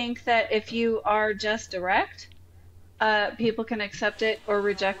I think that if you are just direct, people can accept it or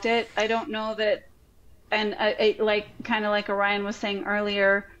reject it. I don't know that, and kind of like Orion was saying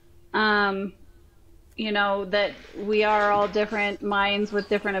earlier, that we are all different minds with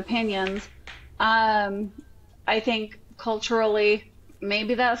different opinions. I think culturally,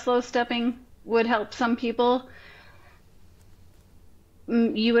 maybe that slow stepping would help some people.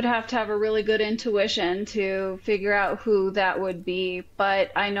 You would have to have a really good intuition to figure out who that would be.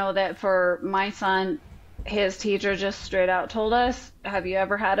 But I know that for my son, his teacher just straight out told us, have you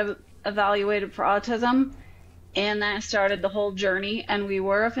ever had evaluated for autism? And that started the whole journey. And we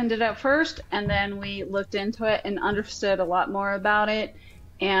were offended at first, and then we looked into it and understood a lot more about it.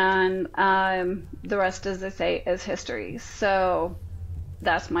 And the rest, as they say, is history. So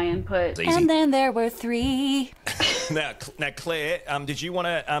that's my input. And then there were 3. Now, Claire, did you want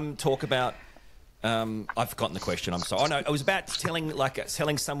to talk about? I've forgotten the question. I'm sorry. Oh no, it was about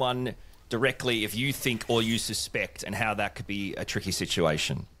telling someone directly if you think or you suspect, and how that could be a tricky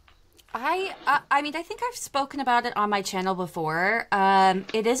situation. I mean, I think I've spoken about it on my channel before.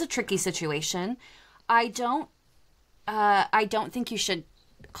 It is a tricky situation. I don't think you should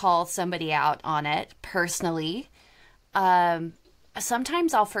call somebody out on it personally.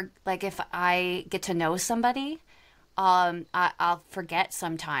 Sometimes if I get to know somebody, I'll forget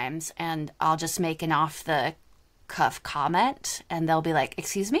sometimes, and I'll just make an off the cuff comment, and they'll be like,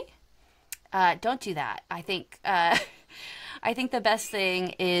 "Excuse me? Don't do that." I think the best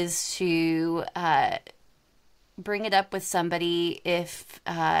thing is to bring it up with somebody if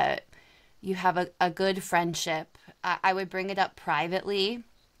you have a good friendship. I would bring it up privately.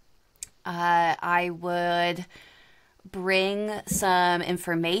 I would bring some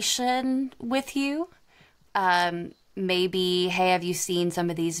information with you. Maybe, hey, have you seen some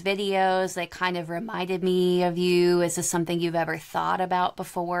of these videos? They kind of reminded me of you. Is this something you've ever thought about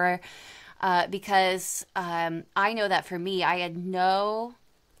before? Because I know that for me, I had no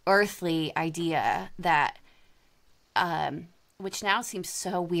earthly idea that, which now seems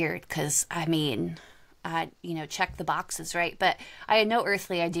so weird because, I mean, check the boxes, right? But I had no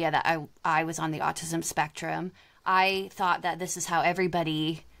earthly idea that I was on the autism spectrum. I thought that this is how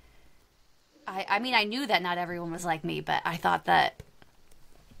everybody... I mean, I knew that not everyone was like me, but I thought that,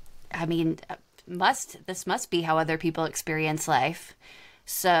 I mean, this must be how other people experience life.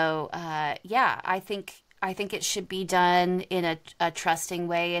 So, yeah, I think it should be done in a trusting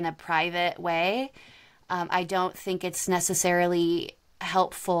way, in a private way. I don't think it's necessarily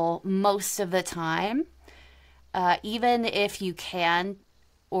helpful most of the time. Even if you can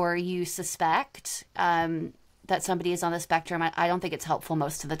or you suspect that somebody is on the spectrum, I don't think it's helpful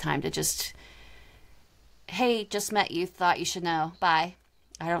most of the time to just... hey, just met you, thought you should know, bye.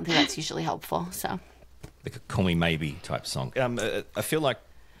 I don't think that's usually helpful, so. The Call Me Maybe type song. I feel like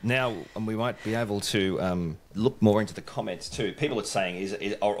now we might be able to look more into the comments too. People are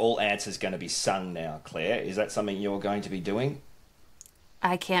saying, are all answers going to be sung now, Claire? Is that something you're going to be doing?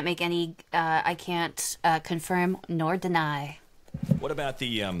 I can't make any, I can't confirm nor deny. What about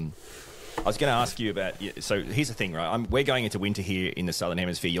the... I was going to ask you about... So here's the thing, right? We're going into winter here in the Southern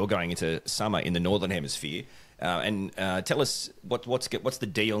Hemisphere. You're going into summer in the Northern Hemisphere. And tell us what's the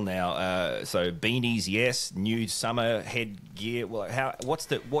deal now? So beanies, yes. New summer headgear. Well,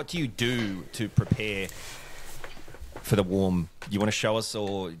 what do you do to prepare for the warm? You want to show us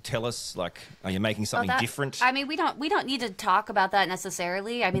or tell us? Like, are you making something different? I mean, we don't need to talk about that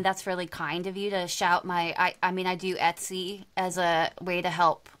necessarily. I mean, that's really kind of you to shout my... I mean, I do Etsy as a way to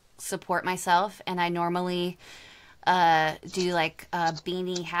help support myself, and I normally do like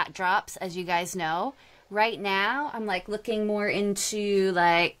beanie hat drops, as you guys know. Right now I'm like looking more into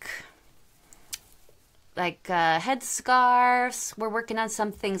like headscarves. We're working on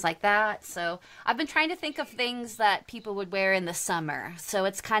some things like that, so I've been trying to think of things that people would wear in the summer. So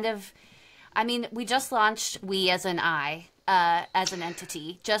it's kind of, I mean, we just launched, we as an as an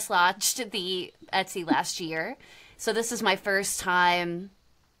entity just launched the Etsy last year, so this is my first time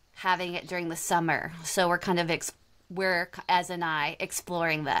having it during the summer, so we're kind of we're as an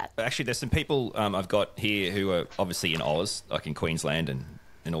exploring that. Actually, there's some people I've got here who are obviously in Oz, like in Queensland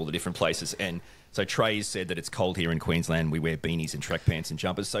and all the different places, and so Trey's said that it's cold here in Queensland. We wear beanies and track pants and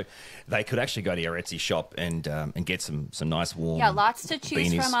jumpers, so they could actually go to our Etsy shop and get some nice warm lots to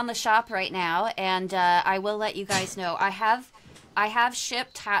choose beanies from on the shop right now, and I will let you guys know. I have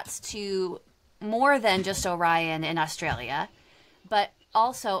shipped hats to more than just Orion in Australia, but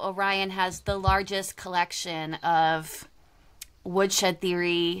also, Orion has the largest collection of Woodshed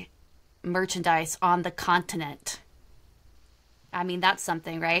Theory merchandise on the continent. I mean, that's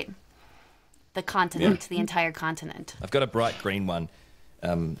something, right? The continent, the entire continent. I've got a bright green one.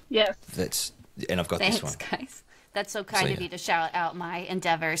 Yes. And I've got Thanks, this one. Guys. That's so kind of you to shout out my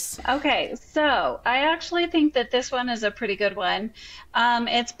endeavors. Okay, so I actually think that this one is a pretty good one.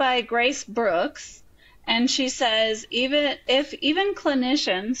 It's by Grace Brooks. And she says, even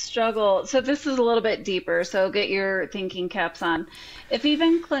clinicians struggle, so this is a little bit deeper, so get your thinking caps on. If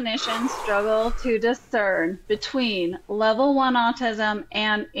even clinicians struggle to discern between level 1 autism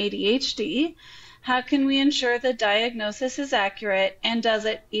and ADHD, how can we ensure the diagnosis is accurate, and does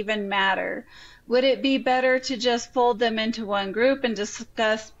it even matter? Would it be better to just fold them into one group and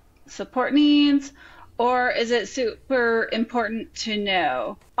discuss support needs? Or is it super important to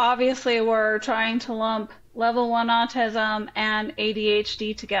know? Obviously, we're trying to lump level 1 autism and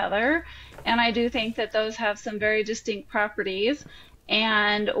ADHD together, and I do think that those have some very distinct properties,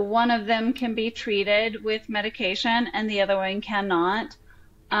 and one of them can be treated with medication and the other one cannot.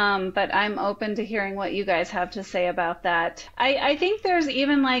 But I'm open to hearing what you guys have to say about that. I think there's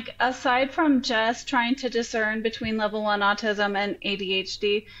even, like, aside from just trying to discern between level 1 autism and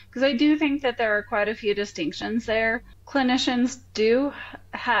ADHD, because I do think that there are quite a few distinctions there. Clinicians do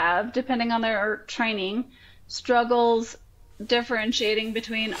have, depending on their training, struggles differentiating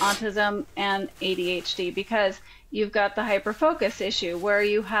between autism and ADHD, because you've got the hyperfocus issue where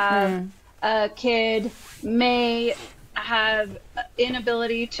you have a kid may have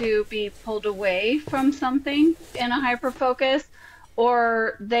inability to be pulled away from something in a hyperfocus,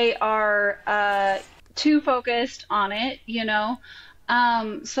 or they are too focused on it, you know.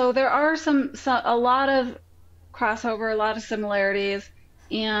 So there are a lot of crossover, a lot of similarities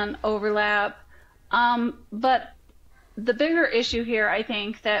and overlap. But the bigger issue here, I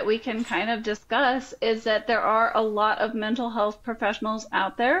think, that we can kind of discuss is that there are a lot of mental health professionals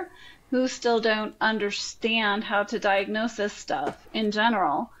out there who still don't understand how to diagnose this stuff in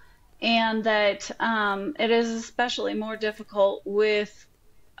general, and that it is especially more difficult with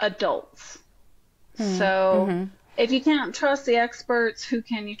adults. So if you can't trust the experts, who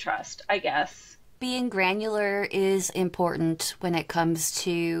can you trust, I guess? Being granular is important when it comes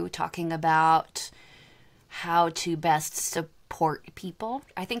to talking about how to best support people.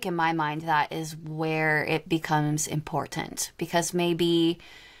 I think in my mind that is where it becomes important, because maybe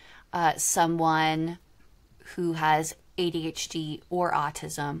someone who has ADHD or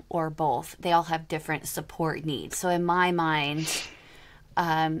autism or both, they all have different support needs. So in my mind,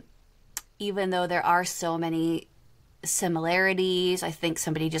 even though there are so many similarities, I think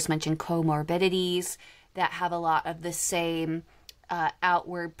somebody just mentioned comorbidities that have a lot of the same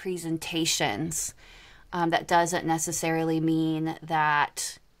outward presentations. That doesn't necessarily mean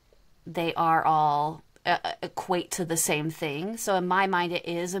that they are all equate to the same thing. So in my mind, it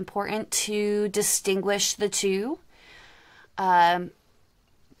is important to distinguish the two. But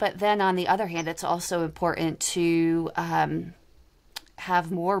then on the other hand, it's also important to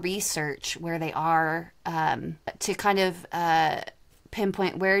have more research where they are, to kind of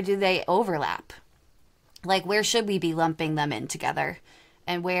pinpoint where do they overlap. Like, where should we be lumping them in together?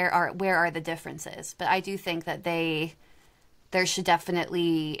 And where are the differences? But I do think that there should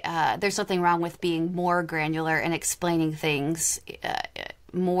definitely, there's something wrong with being more granular and explaining things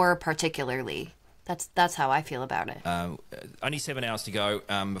more particularly. That's how I feel about it. Only 7 hours to go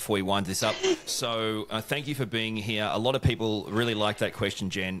before we wind this up. So thank you for being here. A lot of people really like that question,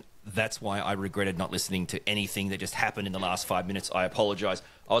 Jen. That's why I regretted not listening to anything that just happened in the last 5 minutes. I apologise.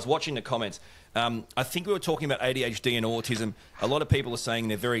 I was watching the comments. I think we were talking about ADHD and autism. A lot of people are saying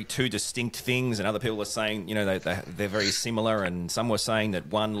they're very two distinct things, and other people are saying, you know, they're very similar, and some were saying that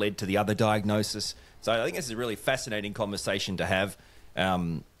one led to the other diagnosis. So I think this is a really fascinating conversation to have.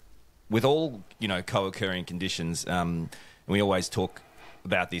 With all, you know, co-occurring conditions, and we always talk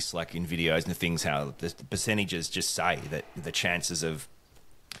about this, like in videos and things, how the percentages just say that the chances of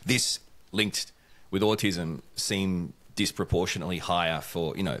this linked with autism seem disproportionately higher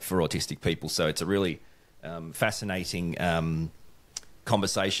for, you know, for autistic people. So it's a really fascinating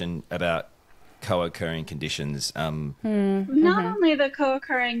conversation about co-occurring conditions. Not only the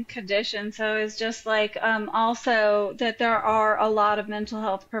co-occurring conditions, so it's just like also that there are a lot of mental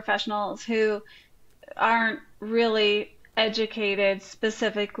health professionals who aren't really educated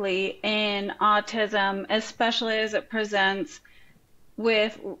specifically in autism, especially as it presents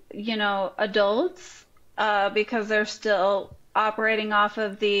with, you know, adults, because they're still operating off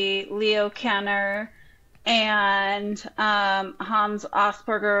of the Leo Kanner and Hans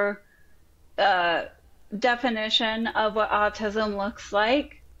Asperger definition of what autism looks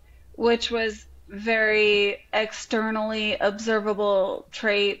like, which was very externally observable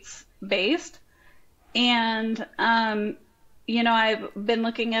traits based. And, you know, I've been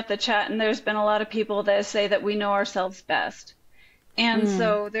looking at the chat, and there's been a lot of people that say that we know ourselves best. And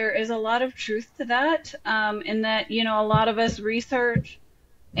so there is a lot of truth to that, in that, you know, a lot of us research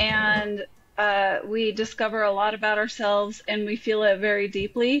and we discover a lot about ourselves, and we feel it very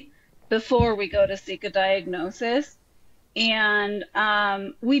deeply before we go to seek a diagnosis. And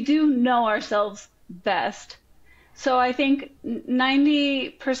we do know ourselves best. So I think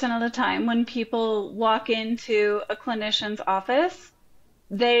 90% of the time when people walk into a clinician's office,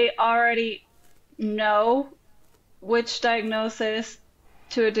 they already know which diagnosis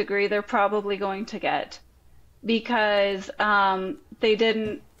to a degree they're probably going to get, because they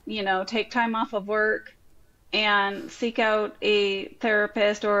didn't, you know, take time off of work and seek out a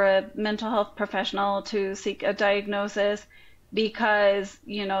therapist or a mental health professional to seek a diagnosis because,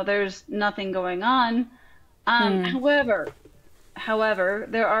 you know, there's nothing going on. However,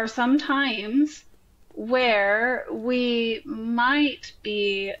 there are some times where we might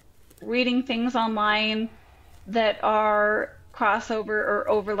be reading things online that are crossover or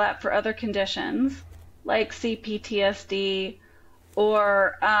overlap for other conditions like CPTSD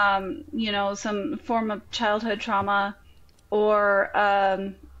or, you know, some form of childhood trauma or,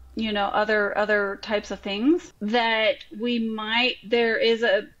 you know, other types of things that there is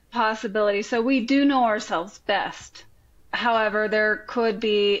a possibility. So we do know ourselves best. However, there could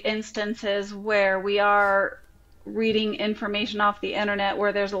be instances where we are reading information off the internet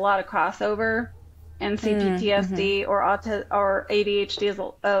where there's a lot of crossover, and CPTSD or ADHD is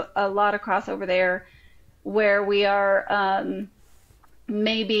a lot of crossover there, where we are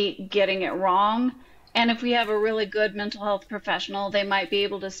maybe getting it wrong And if we have a really good mental health professional, they might be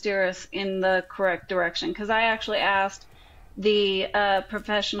able to steer us in the correct direction. Because I actually asked the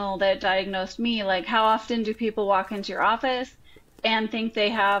professional that diagnosed me, like, how often do people walk into your office and think they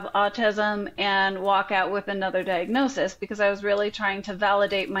have autism and walk out with another diagnosis? Because I was really trying to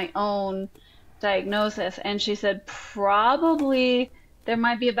validate my own diagnosis. And she said, probably there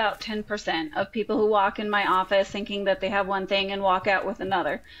might be about 10% of people who walk in my office thinking that they have one thing and walk out with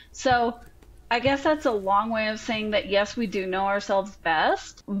another. So I guess that's a long way of saying that, yes, we do know ourselves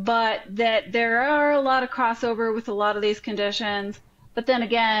best, but that there are a lot of crossover with a lot of these conditions. But then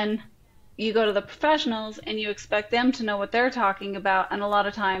again, you go to the professionals and you expect them to know what they're talking about, and a lot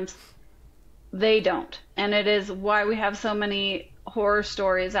of times they don't. And it is why we have so many horror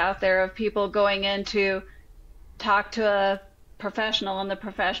stories out there of people going in to talk to a professional, and the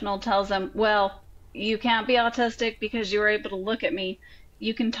professional tells them, well, you can't be autistic because you were able to look at me.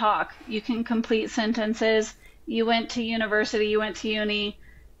 You can talk. You can complete sentences. You went to university. You went to uni.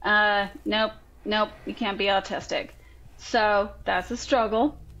 Nope, you can't be autistic. So that's a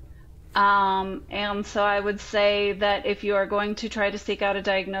struggle. And so I would say that if you are going to try to seek out a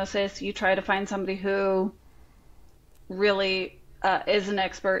diagnosis, you try to find somebody who really is an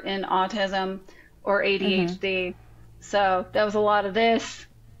expert in autism or ADHD. So that was a lot of this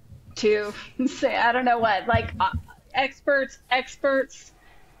to say, I don't know what, like experts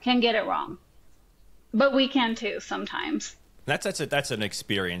can get it wrong, but we can too sometimes. That's an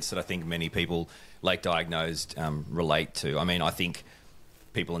experience that I think many people late diagnosed relate to. I mean, I think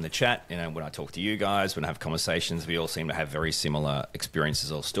people in the chat, you know, when I talk to you guys, when I have conversations, we all seem to have very similar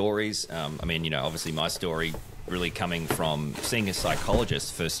experiences or stories. I mean, you know, obviously my story really coming from seeing a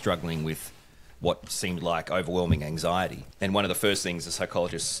psychologist for struggling with what seemed like overwhelming anxiety. And one of the first things the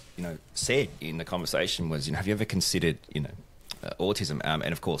psychologist, you know, said in the conversation was, you know, have you ever considered, you know, autism?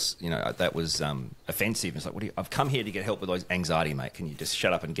 And of course, you know, that was offensive. It's like, I've come here to get help with anxiety, mate. Can you just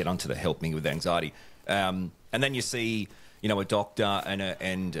shut up and get onto the help me with anxiety? And then you see, you know, a doctor and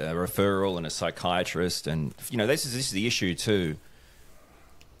a referral and a psychiatrist, and you know, this is the issue too.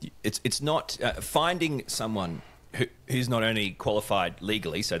 It's not finding someone who's not only qualified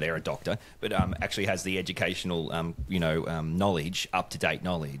legally, so they're a doctor, but actually has the educational, knowledge, up-to-date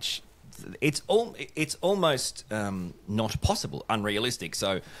knowledge. It's almost not possible, unrealistic.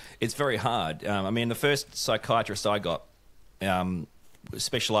 So it's very hard. I mean, the first psychiatrist I got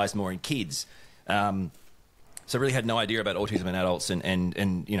specialised more in kids, so I really had no idea about autism in adults.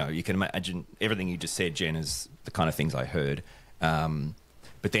 And you know, you can imagine everything you just said, Jen, is the kind of things I heard.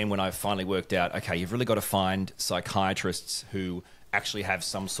 But then when I finally worked out, okay, you've really got to find psychiatrists who actually have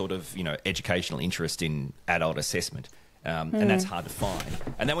some sort of, you know, educational interest in adult assessment. And that's hard to find.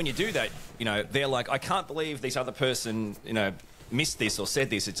 And then when you do that, you know, they're like, I can't believe this other person, you know, missed this or said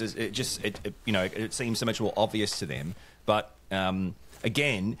this. It seems so much more obvious to them. But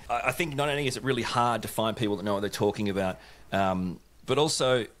again, I think not only is it really hard to find people that know what they're talking about, but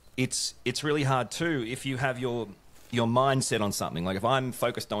also it's really hard too if you have your mindset on something. Like if I'm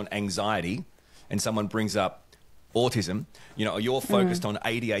focused on anxiety and someone brings up autism, you know, or you're focused on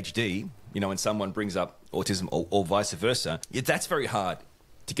ADHD, you know, and someone brings up autism or vice versa, that's very hard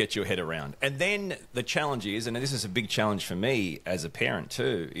to get your head around. And then the challenge is, and this is a big challenge for me as a parent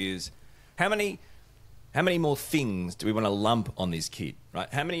too, is how many more things do we want to lump on this kid, right?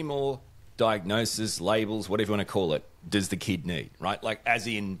 How many more diagnoses, labels, whatever you want to call it, does the kid need, right? Like as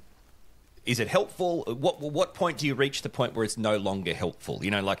in, is it helpful? What point do you reach the point where it's no longer helpful?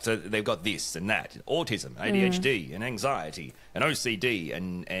 You know, like, so they've got this and that, autism, ADHD, and anxiety, and OCD,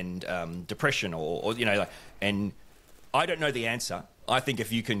 and depression, or you know, like, and I don't know the answer. I think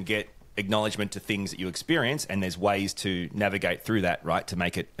if you can get acknowledgement to things that you experience, and there's ways to navigate through that, right, to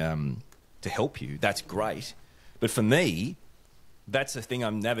make it to help you, that's great. But for me, that's the thing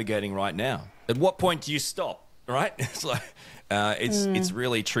I'm navigating right now. At what point do you stop? Right? It's like it's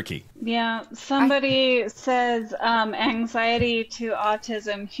really tricky. Yeah, somebody says anxiety to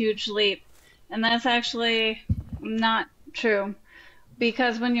autism, huge leap, and that's actually not true,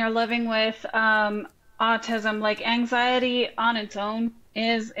 because when you're living with autism, like anxiety on its own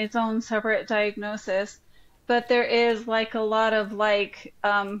is its own separate diagnosis, but there is like a lot of like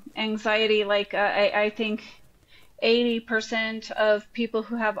anxiety. Like I think 80% of people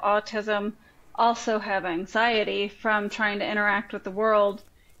who have autism also have anxiety from trying to interact with the world.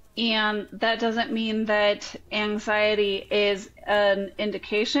 And that doesn't mean that anxiety is an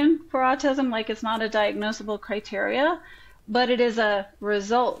indication for autism, like it's not a diagnosable criteria, but it is a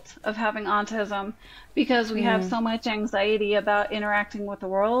result of having autism, because we have so much anxiety about interacting with the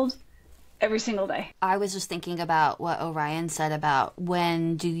world every single day. I was just thinking about what Orion said about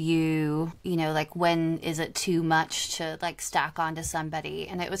when do you, like when is it too much to like stack onto somebody?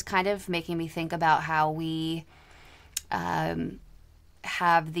 And it was kind of making me think about how we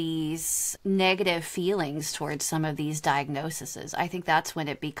have these negative feelings towards some of these diagnoses. I think that's when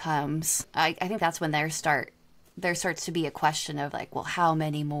it becomes, I think that's when there starts to be a question of like, well, how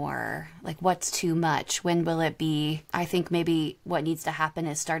many more? Like, what's too much? When will it be? I think maybe what needs to happen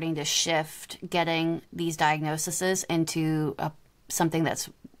is starting to shift getting these diagnoses into something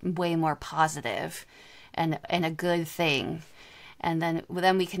that's way more positive and a good thing. And then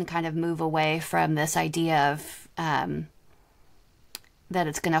we can kind of move away from this idea of that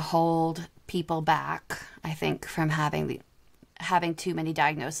it's going to hold people back. I think from having too many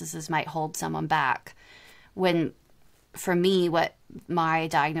diagnoses might hold someone back. When, for me, what my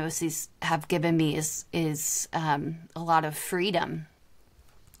diagnoses have given me is a lot of freedom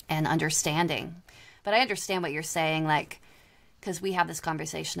and understanding. But I understand what you're saying, like, because we have this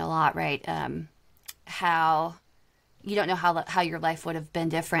conversation a lot, right? How you don't know how your life would have been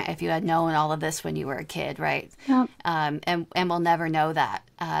different if you had known all of this when you were a kid, right? Yep. And we'll never know that.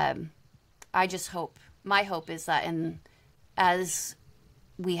 I just hope, my hope is that as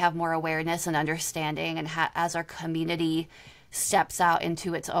we have more awareness and understanding, and as our community steps out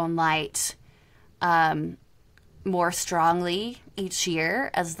into its own light more strongly each year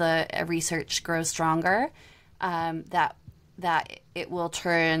as the research grows stronger, that it will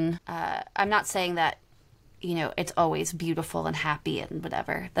turn. I'm not saying that it's always beautiful and happy and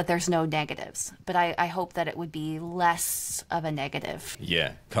whatever, that there's no negatives, but I hope that it would be less of a negative.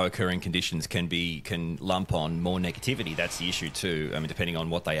 Yeah, co-occurring conditions can lump on more negativity. That's the issue too. I mean, depending on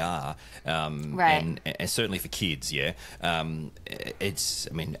what they are, right? And certainly for kids, yeah.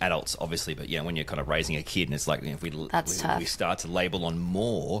 Adults obviously, but when you're kind of raising a kid, and it's like if we start to label on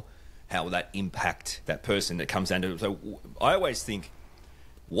more, how will that impact that person that comes down to? So I always think,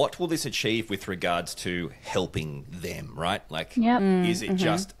 what will this achieve with regards to helping them, right? Like, is it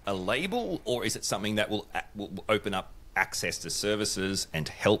just a label, or is it something that will open up access to services and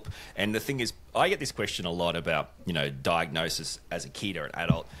help? And the thing is, I get this question a lot about, diagnosis as a kid or an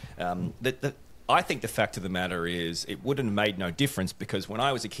adult. I think the fact of the matter is it wouldn't have made no difference, because when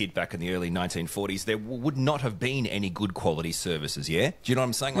I was a kid back in the early 1940s, there would not have been any good quality services, yeah? Do you know what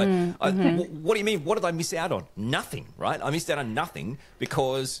I'm saying? Like, what do you mean? What did I miss out on? Nothing, right? I missed out on nothing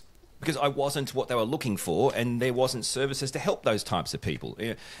because I wasn't what they were looking for, and there wasn't services to help those types of people.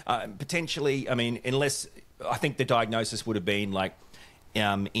 Potentially, unless I think the diagnosis would have been like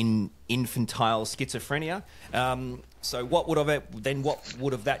in infantile schizophrenia. So what would have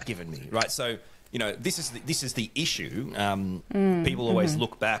that given me, right? So this is the issue. People always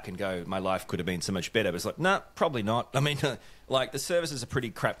look back and go, my life could have been so much better. But it's like, no, probably not. I mean, like the services are pretty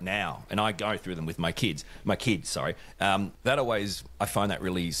crap now, and I go through them with my kids. I find that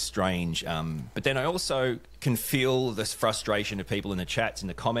really strange. But then I also can feel this frustration of people in the chats, in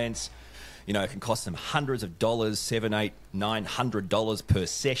the comments. It can cost them hundreds of dollars, $700, $800, $900 per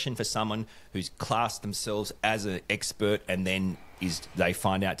session for someone who's classed themselves as an expert, and then they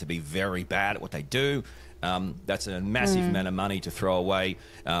find out to be very bad at what they do. That's a massive amount of money to throw away.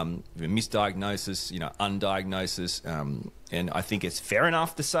 Misdiagnosis, undiagnosis. And I think it's fair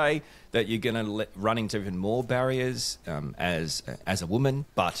enough to say that you're going to run into even more barriers as a woman.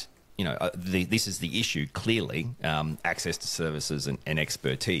 But, this is the issue, clearly, access to services and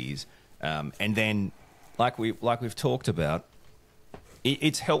expertise. And then, like we've talked about,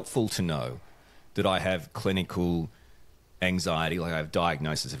 it's helpful to know that I have clinical anxiety, like I have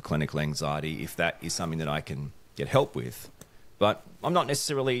diagnosis of clinical anxiety, if that is something that I can get help with. But I'm not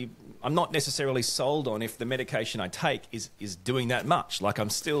necessarily sold on if the medication I take is doing that much. Like, I'm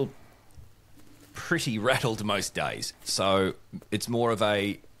still pretty rattled most days. So it's more of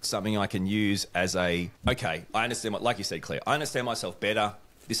something I can use as okay, I understand like you said, Claire, I understand myself better.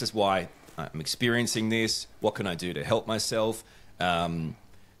 This is why I'm experiencing this. What can I do to help myself?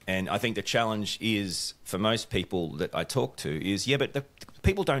 And I think the challenge is, for most people that I talk to, is, but the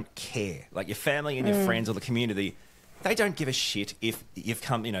people don't care. Like your family and your friends or the community, they don't give a shit if you've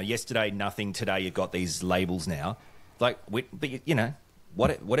come, yesterday nothing, today you've got these labels now. Like,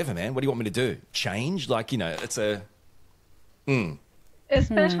 whatever, man. What do you want me to do? Change? Like, it's a...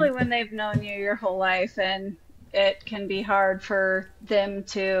 Especially when they've known you your whole life, and it can be hard for them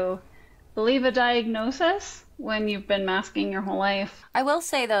to believe a diagnosis when you've been masking your whole life. I will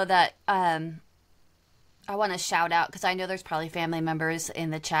say, though, that I want to shout out, because I know there's probably family members in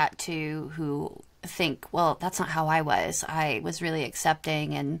the chat, too, who think, well, that's not how I was. I was really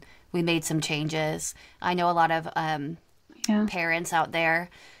accepting, and we made some changes. I know a lot of parents out there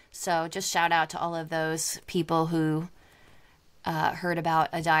So just shout out to all of those people who heard about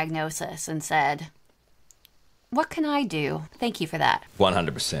a diagnosis and said, what can I do? Thank you for that.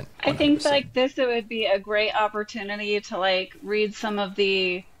 100%. I think like this, it would be a great opportunity to like read some of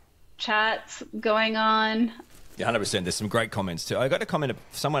the chats going on. Yeah, 100%. There's some great comments too. I got a comment.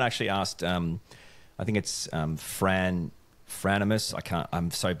 Someone actually asked, I think it's Franimus.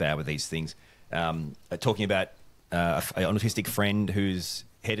 I'm so bad with these things. Talking about an autistic friend who's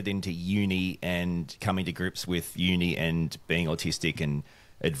headed into uni and coming to grips with uni and being autistic, and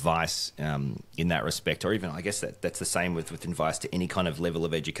advice in that respect, or even I guess that's the same with advice to any kind of level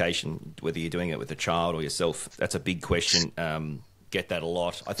of education, whether you're doing it with a child or yourself. That's a big question. Get that a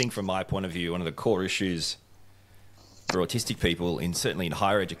lot. I think from my point of view, one of the core issues for autistic people, certainly in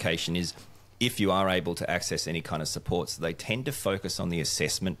higher education, is if you are able to access any kind of supports, they tend to focus on the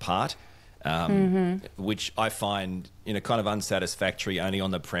assessment part, which I find kind of unsatisfactory, only on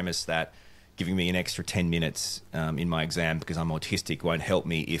the premise that giving me an extra 10 minutes in my exam because I'm autistic won't help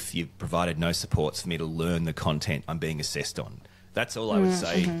me if you've provided no supports for me to learn the content I'm being assessed on. That's all I would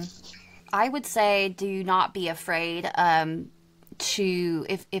say. I would say do not be afraid to,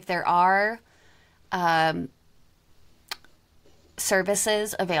 if there are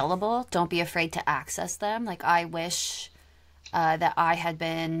services available, don't be afraid to access them. Like, I wish that I had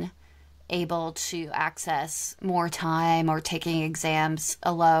been able to access more time or taking exams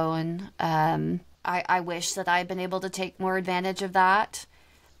alone. I wish that I had been able to take more advantage of that.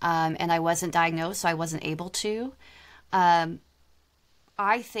 And I wasn't diagnosed, so I wasn't able to.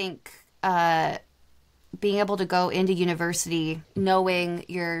 I think being able to go into university knowing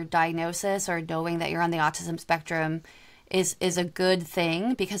your diagnosis or knowing that you're on the autism spectrum is a good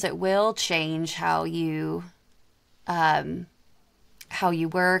thing, because it will change how you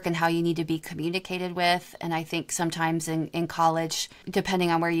work and how you need to be communicated with. And I think sometimes in college, depending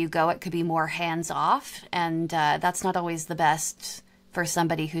on where you go, it could be more hands-off. And that's not always the best for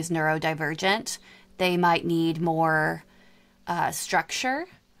somebody who's neurodivergent. They might need more structure.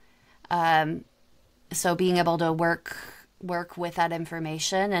 So being able to work with that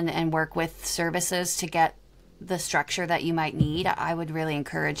information and work with services to get the structure that you might need, I would really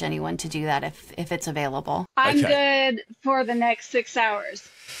encourage anyone to do that if it's available. I'm good for the next 6 hours.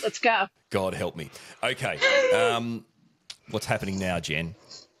 Let's go. God help me. Okay. What's happening now, Jen?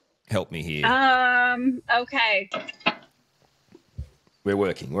 Help me here. Okay. We're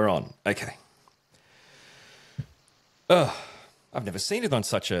working. We're on. Okay. Oh, I've never seen it on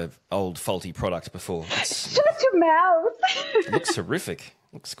such a old faulty product before. Shut your mouth. It looks horrific.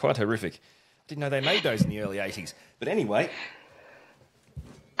 Looks quite horrific. Didn't know they made those in the early 80s. But anyway.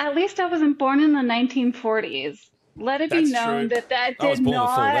 At least I wasn't born in the 1940s. Let it be known that did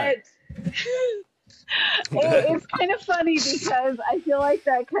not. It's kind of funny because I feel like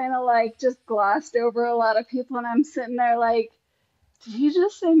that kind of like just glossed over a lot of people, and I'm sitting there like, did you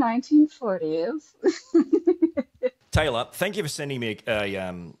just say 1940s? Taylor, thank you for sending me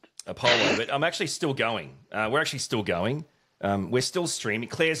a polo, but I'm actually still going. We're actually still going. We're still streaming.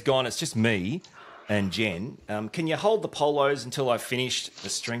 Claire's gone. It's just me and Jen. Can you hold the polos until I've finished the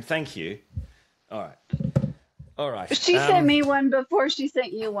stream? Thank you. All right. She sent me one before she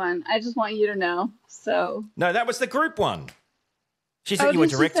sent you one. I just want you to know. So no, that was the group one. She sent you a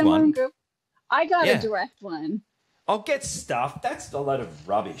direct one. I got a direct one. I'll get stuff. That's a load of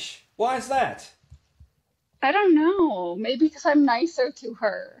rubbish. Why is that? I don't know. Maybe because I'm nicer to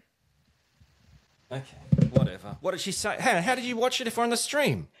her. Okay, whatever. What did she say? How did you watch it if we're on the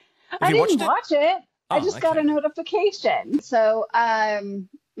stream? I didn't watch it. I just got a notification. So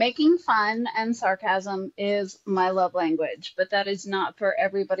making fun and sarcasm is my love language, but that is not for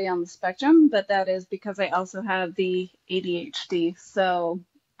everybody on the spectrum, but that is because I also have the ADHD. So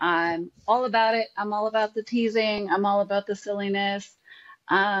I'm all about it. I'm all about the teasing. I'm all about the silliness.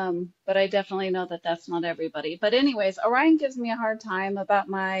 But I definitely know that that's not everybody. But anyways, Orion gives me a hard time about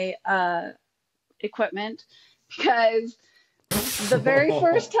my equipment because the very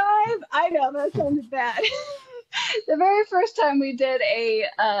first time, I know that sounded bad. The very first time we did a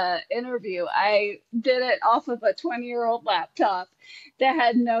interview, I did it off of a 20-year-old laptop that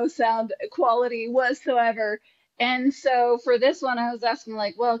had no sound quality whatsoever. And so for this one, I was asking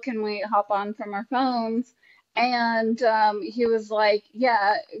like, well, can we hop on from our phones? And he was like,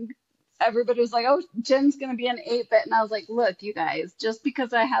 yeah. Everybody was like, oh, Jen's going to be an 8-bit. And I was like, look, you guys, just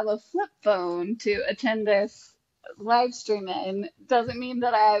because I have a flip phone to attend this live stream in doesn't mean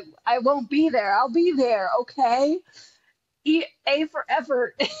that I won't be there. I'll be there, okay? A for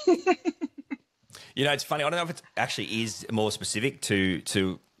effort. It's funny. I don't know if it actually is more specific to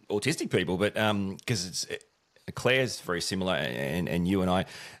autistic people, but because Claire's very similar, and you and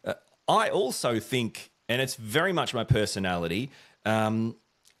I also think, and it's very much my personality.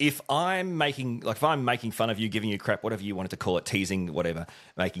 If I'm making fun of you, giving you crap, whatever you wanted to call it, teasing, whatever,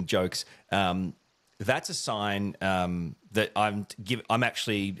 making jokes, that's a sign that I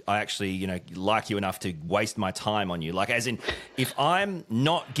actually like you enough to waste my time on you. Like, as in, if I'm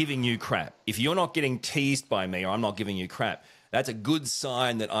not giving you crap, if you're not getting teased by me, or I'm not giving you crap, that's a good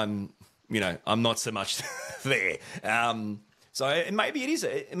sign that I'm not so much there. So maybe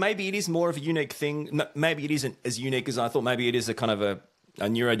it is more of a unique thing. Maybe it isn't as unique as I thought. Maybe it is a kind of a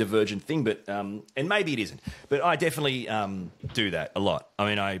neurodivergent thing, but and maybe it isn't. But I definitely do that a lot. I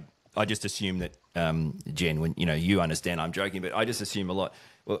mean, I just assume that Jen, when you understand, I'm joking, but I just assume a lot.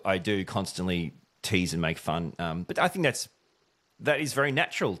 Well, I do constantly tease and make fun, but I think that is very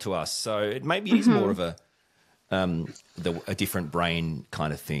natural to us. So maybe it is more of a different brain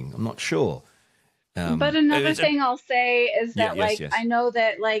kind of thing. I'm not sure. But another thing I'll say is that, yes. I know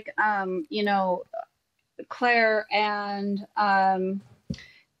that, Claire and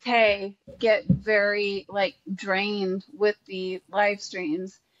Tay get very, drained with the live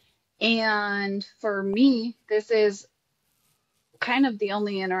streams. And for me, this is kind of the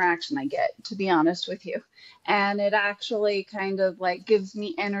only interaction I get, to be honest with you. And it actually kind of gives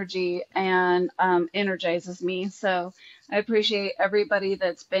me energy and energizes me. So I appreciate everybody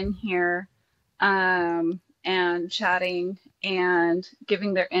that's been here and chatting and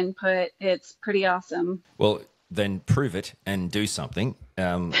giving their input. It's pretty awesome. Well, then prove it and do something.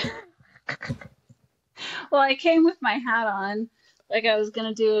 Well, I came with my hat on. I was going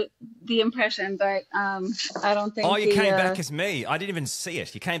to do the impression, but I don't think. Oh, you came back as me. I didn't even see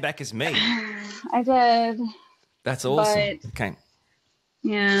it. You came back as me. I did. That's awesome. But, okay.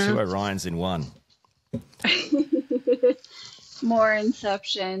 Yeah. 2 Orions in 1. More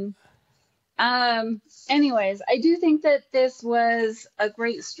Inception. Anyways, I do think that this was a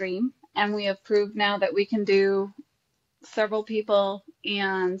great stream, and we have proved now that we can do several people,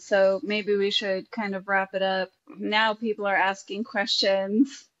 and so maybe we should kind of wrap it up. Now people are asking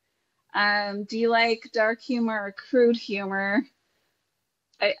questions. Do you like dark humor or crude humor?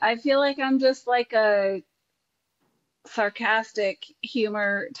 I feel like I'm just a sarcastic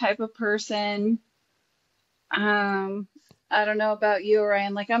humor type of person. I don't know about you,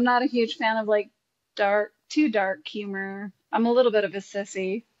 Orion. I'm not a huge fan of too dark humor. I'm a little bit of a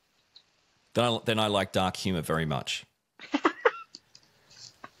sissy. Then I like dark humor very much.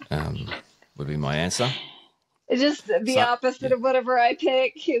 Would be my answer. It's just the opposite of whatever I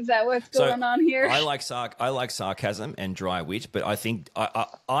pick. Is that what's going on here? I like sarcasm and dry wit, but I think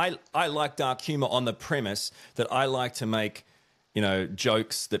I like dark humor on the premise that I like to make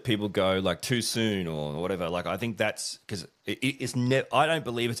jokes that people go too soon or whatever. I think that's because it's I don't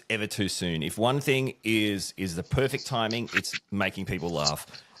believe it's ever too soon. If one thing is the perfect timing, it's making people laugh.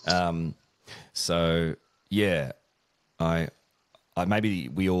 So yeah, I maybe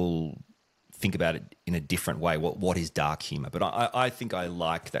we all think about it in a different way. What is dark humor? But I think I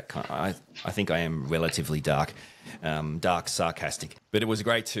like that kind. I think I am relatively dark, sarcastic. But it was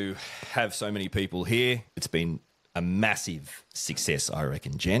great to have so many people here. It's been a massive success, I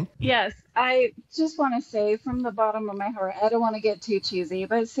reckon, Jen. Yes, I just want to say from the bottom of my heart, I don't want to get too cheesy,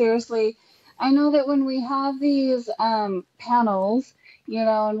 but seriously, I know that when we have these panels,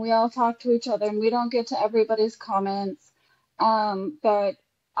 and we all talk to each other and we don't get to everybody's comments, but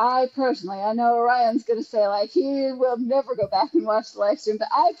I personally, I know Orion's going to say he will never go back and watch the live stream, but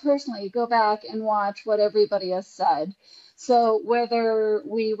I personally go back and watch what everybody has said. So whether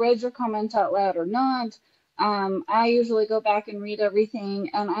we read your comments out loud or not, I usually go back and read everything,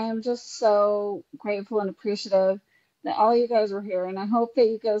 and I am just so grateful and appreciative that all you guys were here, and I hope that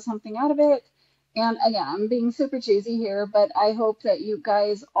you get something out of it. And again, I'm being super cheesy here, but I hope that you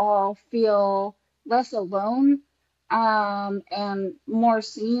guys all feel less alone and more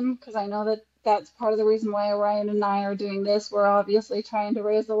seen, because I know that that's part of the reason why Orion and I are doing this. We're obviously trying to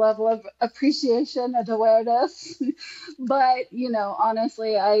raise the level of appreciation and awareness. But,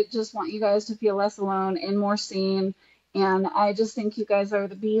 honestly, I just want you guys to feel less alone and more seen. And I just think you guys are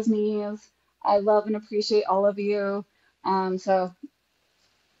the bee's knees. I love and appreciate all of you. So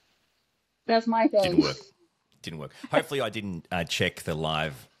that's my thing. Didn't work. Hopefully I didn't check the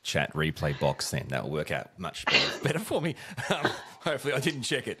live chat replay box then. That'll work out much better for me. Hopefully I didn't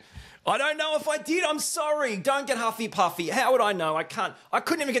check it. I don't know if I did. I'm sorry. Don't get huffy puffy. How would I know? I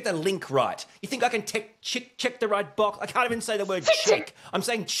couldn't even get the link right. You think I can check the right box? I can't even say the word check. I'm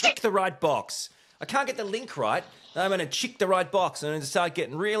saying check the right box. I can't get the link right. I'm going to check the right box. I'm going to start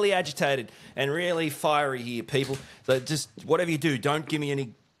getting really agitated and really fiery here, people. So just whatever you do, don't give me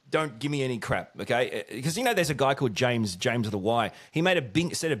any don't give me any crap, okay? Because, you know, there's a guy called James with a Y. He made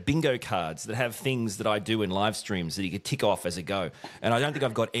a set of bingo cards that have things that I do in live streams that he could tick off as I go. And I don't think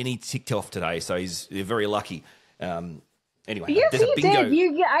I've got any ticked off today, so you're very lucky. Anyway, yes, there's a bingo.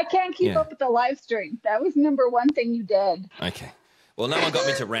 did. I can't keep up with the live stream. That was number one thing you did. Okay. Well, no one got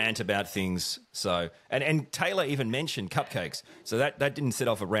me to rant about things. So, and Taylor even mentioned cupcakes. So that didn't set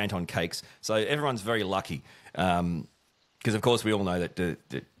off a rant on cakes. So everyone's very lucky. Because, of course, we all know that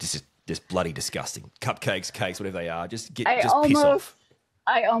this is just bloody disgusting. Cupcakes, cakes, whatever they are, just piss off.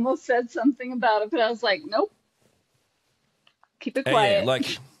 I almost said something about it, but I was like, nope. Keep it quiet. Yeah,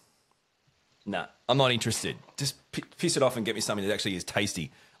 like, nah, I'm not interested. Just piss it off and get me something that actually is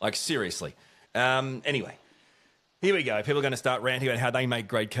tasty. Like, seriously. Anyway, here we go. People are going to start ranting about how they make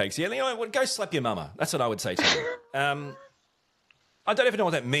great cakes. Yeah, you know what? Go slap your mama. That's what I would say to you. I don't even know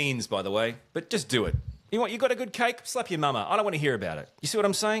what that means, by the way, but just do it. You got a good cake? Slap your mama. I don't want to hear about it. You see what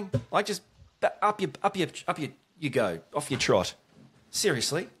I'm saying? Like, just up you go, off your trot.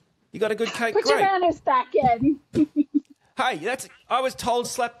 Seriously, you got a good cake? Put Great. your manners back in. Hey, I was told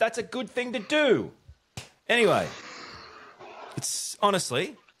slap. That's a good thing to do. Anyway, it's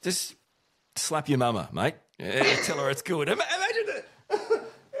honestly just slap your mama, mate. Tell her it's good. Imagine it.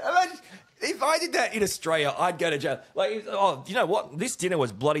 Imagine. If I did that in Australia, I'd go to jail. Like, oh, you know what? This dinner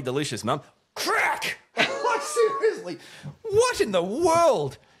was bloody delicious, Mum. Crack! Like, seriously, what in the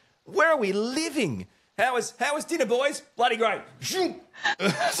world? Where are we living? How was dinner, boys? Bloody great.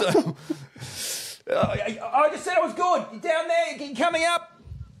 So, I just said it was good. You down there? You coming up?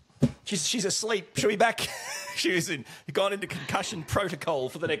 She's asleep. She'll be back. She's gone into concussion protocol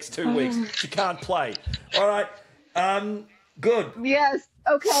for the next 2 weeks. She can't play. All right. Good. Yes.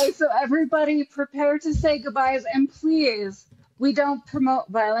 Okay, so everybody prepare to say goodbyes, and please, we don't promote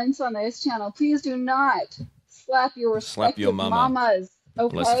violence on this channel. Please do not slap your respective mamas.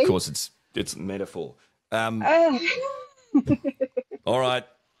 Okay? Unless, of course, it's metaphor. All right.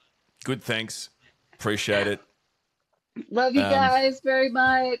 Good, thanks. Appreciate it. Love you guys very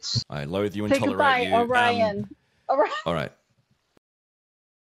much. I loathe you and say tolerate goodbye, you. Orion. All right.